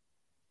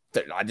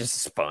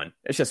 it's fun.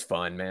 It's just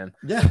fun, man.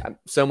 Yeah.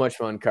 So much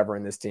fun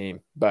covering this team.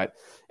 But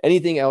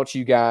anything else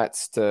you got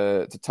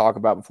to talk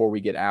about before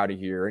we get out of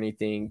here?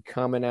 Anything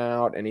coming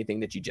out? Anything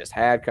that you just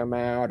had come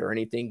out? Or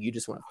anything you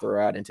just want to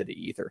throw out into the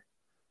ether?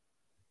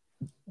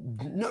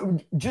 No,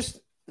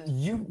 just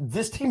you.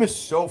 This team is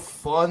so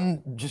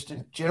fun, just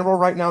in general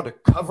right now to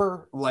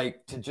cover,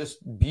 like to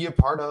just be a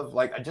part of.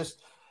 Like I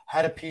just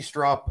had a piece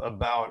drop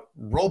about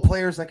role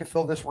players that could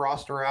fill this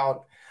roster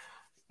out.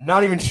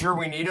 Not even sure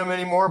we need them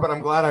anymore, but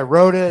I'm glad I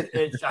wrote it.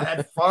 I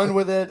had fun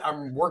with it.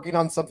 I'm working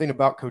on something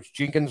about Coach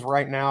Jenkins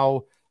right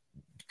now,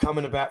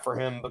 coming to bat for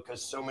him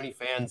because so many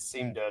fans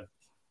seem to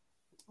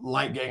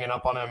like ganging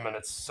up on him, and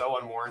it's so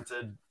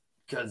unwarranted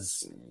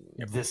because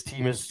this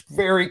team is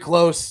very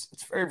close.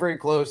 It's very, very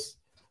close.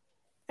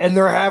 And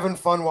they're having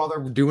fun while they're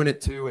doing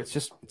it too.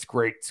 It's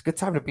great. It's a good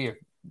time to be a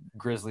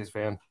Grizzlies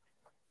fan.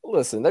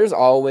 Listen, there's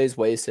always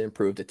ways to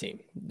improve the team.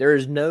 There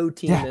is no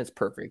team that's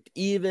perfect.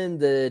 Even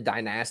the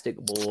dynastic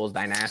Bulls,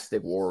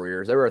 dynastic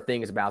Warriors, there are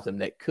things about them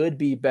that could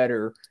be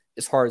better,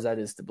 as hard as that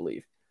is to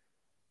believe.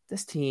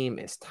 This team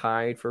is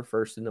tied for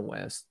first in the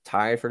West,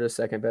 tied for the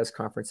second best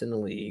conference in the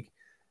league,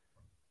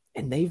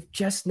 and they've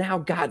just now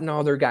gotten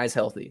all their guys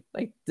healthy.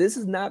 Like, this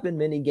has not been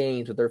many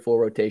games with their full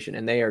rotation,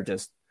 and they are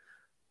just,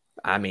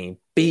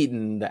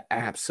 beating the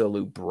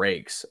absolute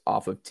brakes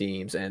off of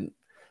teams. And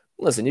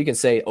listen, you can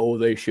say, oh,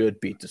 they should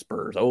beat the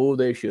Spurs. Oh,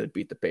 they should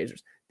beat the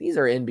Pacers. These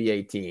are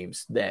NBA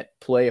teams that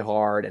play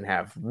hard and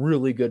have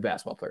really good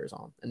basketball players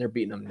on, and they're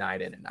beating them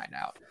night in and night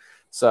out.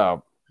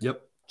 So,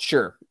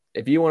 sure,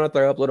 if you want to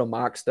throw up little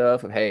mock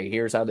stuff of, hey,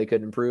 here's how they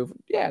could improve,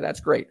 yeah, that's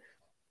great.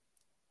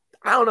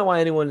 I don't know why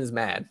anyone is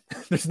mad.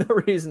 There's no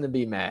reason to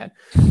be mad.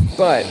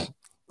 But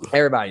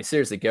everybody,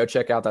 seriously, go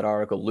check out that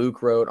article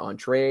Luke wrote on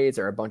trades.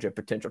 There are a bunch of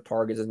potential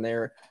targets in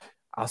there.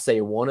 I'll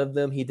say one of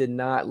them he did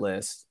not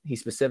list. He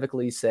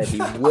specifically said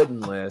he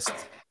wouldn't list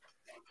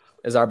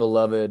is our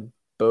beloved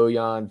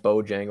Bojan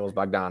Bojangles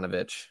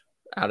Bogdanovic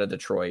out of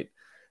Detroit.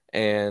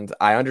 And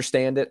I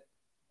understand it.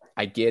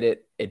 I get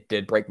it. It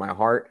did break my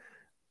heart.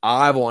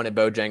 I've wanted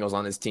Bojangles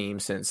on this team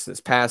since this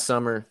past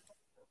summer.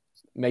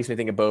 Makes me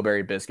think of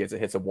Bo-Berry biscuits. It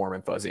hits a warm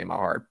and fuzzy in my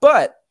heart.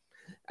 But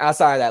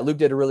outside of that, Luke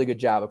did a really good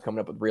job of coming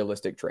up with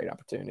realistic trade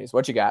opportunities.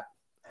 What you got?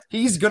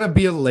 He's going to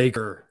be a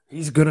Laker.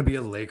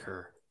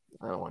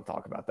 I don't want to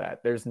talk about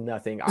that. There's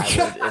nothing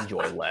I would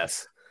enjoy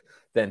less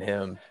than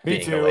him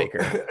being a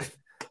Laker.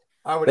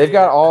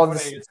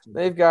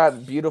 They've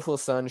got beautiful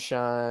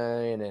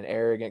sunshine and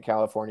arrogant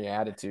California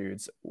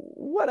attitudes.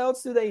 What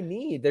else do they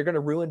need? They're going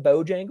to ruin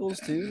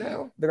Bojangles too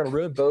now? They're going to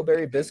ruin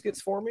Bo-Berry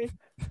biscuits for me?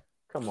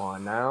 Come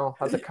on now.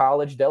 How's a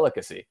college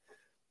delicacy?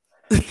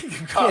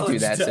 Can't do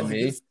that to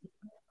me.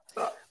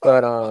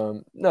 But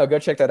no, go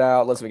check that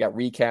out. Listen, we got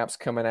recaps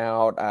coming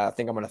out. I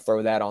think I'm going to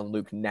throw that on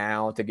Luke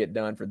now to get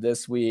done for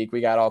this week.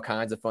 We got all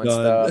kinds of fun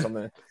stuff. I'm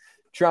going to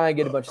try and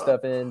get a bunch of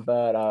stuff in.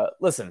 But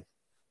listen,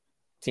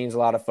 team's a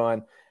lot of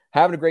fun.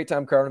 Having a great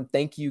time covering them.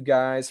 Thank you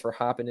guys for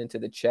hopping into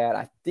the chat.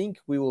 I think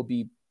we will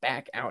be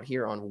back out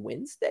here on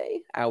Wednesday,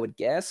 I would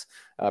guess.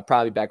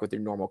 Probably back with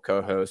your normal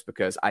co-host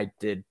because I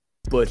did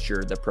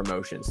butcher the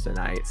promotions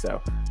tonight.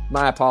 So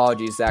my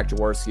apologies, Zach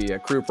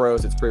Jaworski. Crew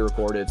Pros, it's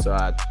pre-recorded, so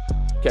I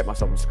kept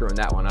myself from screwing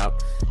that one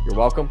up. You're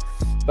welcome.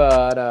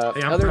 But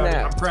other than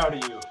that, I'm proud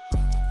of you.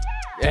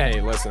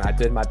 Hey, listen, I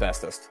did my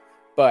bestest.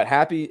 But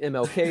happy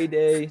MLK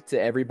Day to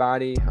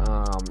everybody.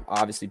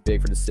 Obviously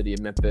big for the city of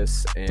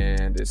Memphis,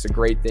 and it's a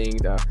great thing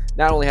to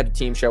not only have the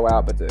team show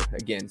out, but to,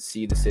 again,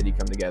 see the city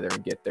come together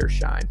and get their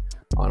shine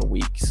on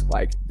weeks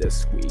like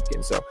this week.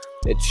 And so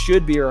it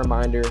should be a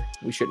reminder.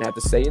 We shouldn't have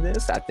to say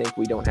this. I think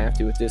we don't have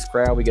to with this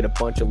crowd. We get a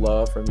bunch of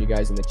love from you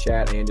guys in the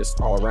chat and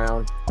just all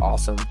around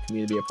awesome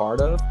community to be a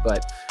part of.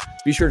 But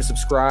be sure to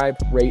subscribe,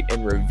 rate,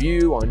 and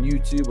review on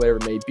YouTube, whatever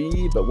it may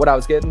be. But what I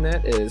was getting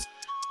at is,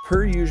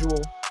 per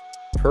usual,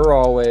 per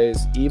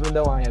always, even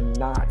though I am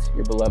not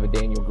your beloved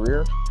Daniel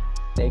Greer,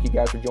 thank you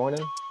guys for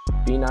joining.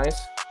 Be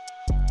nice.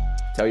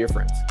 Tell your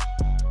friends.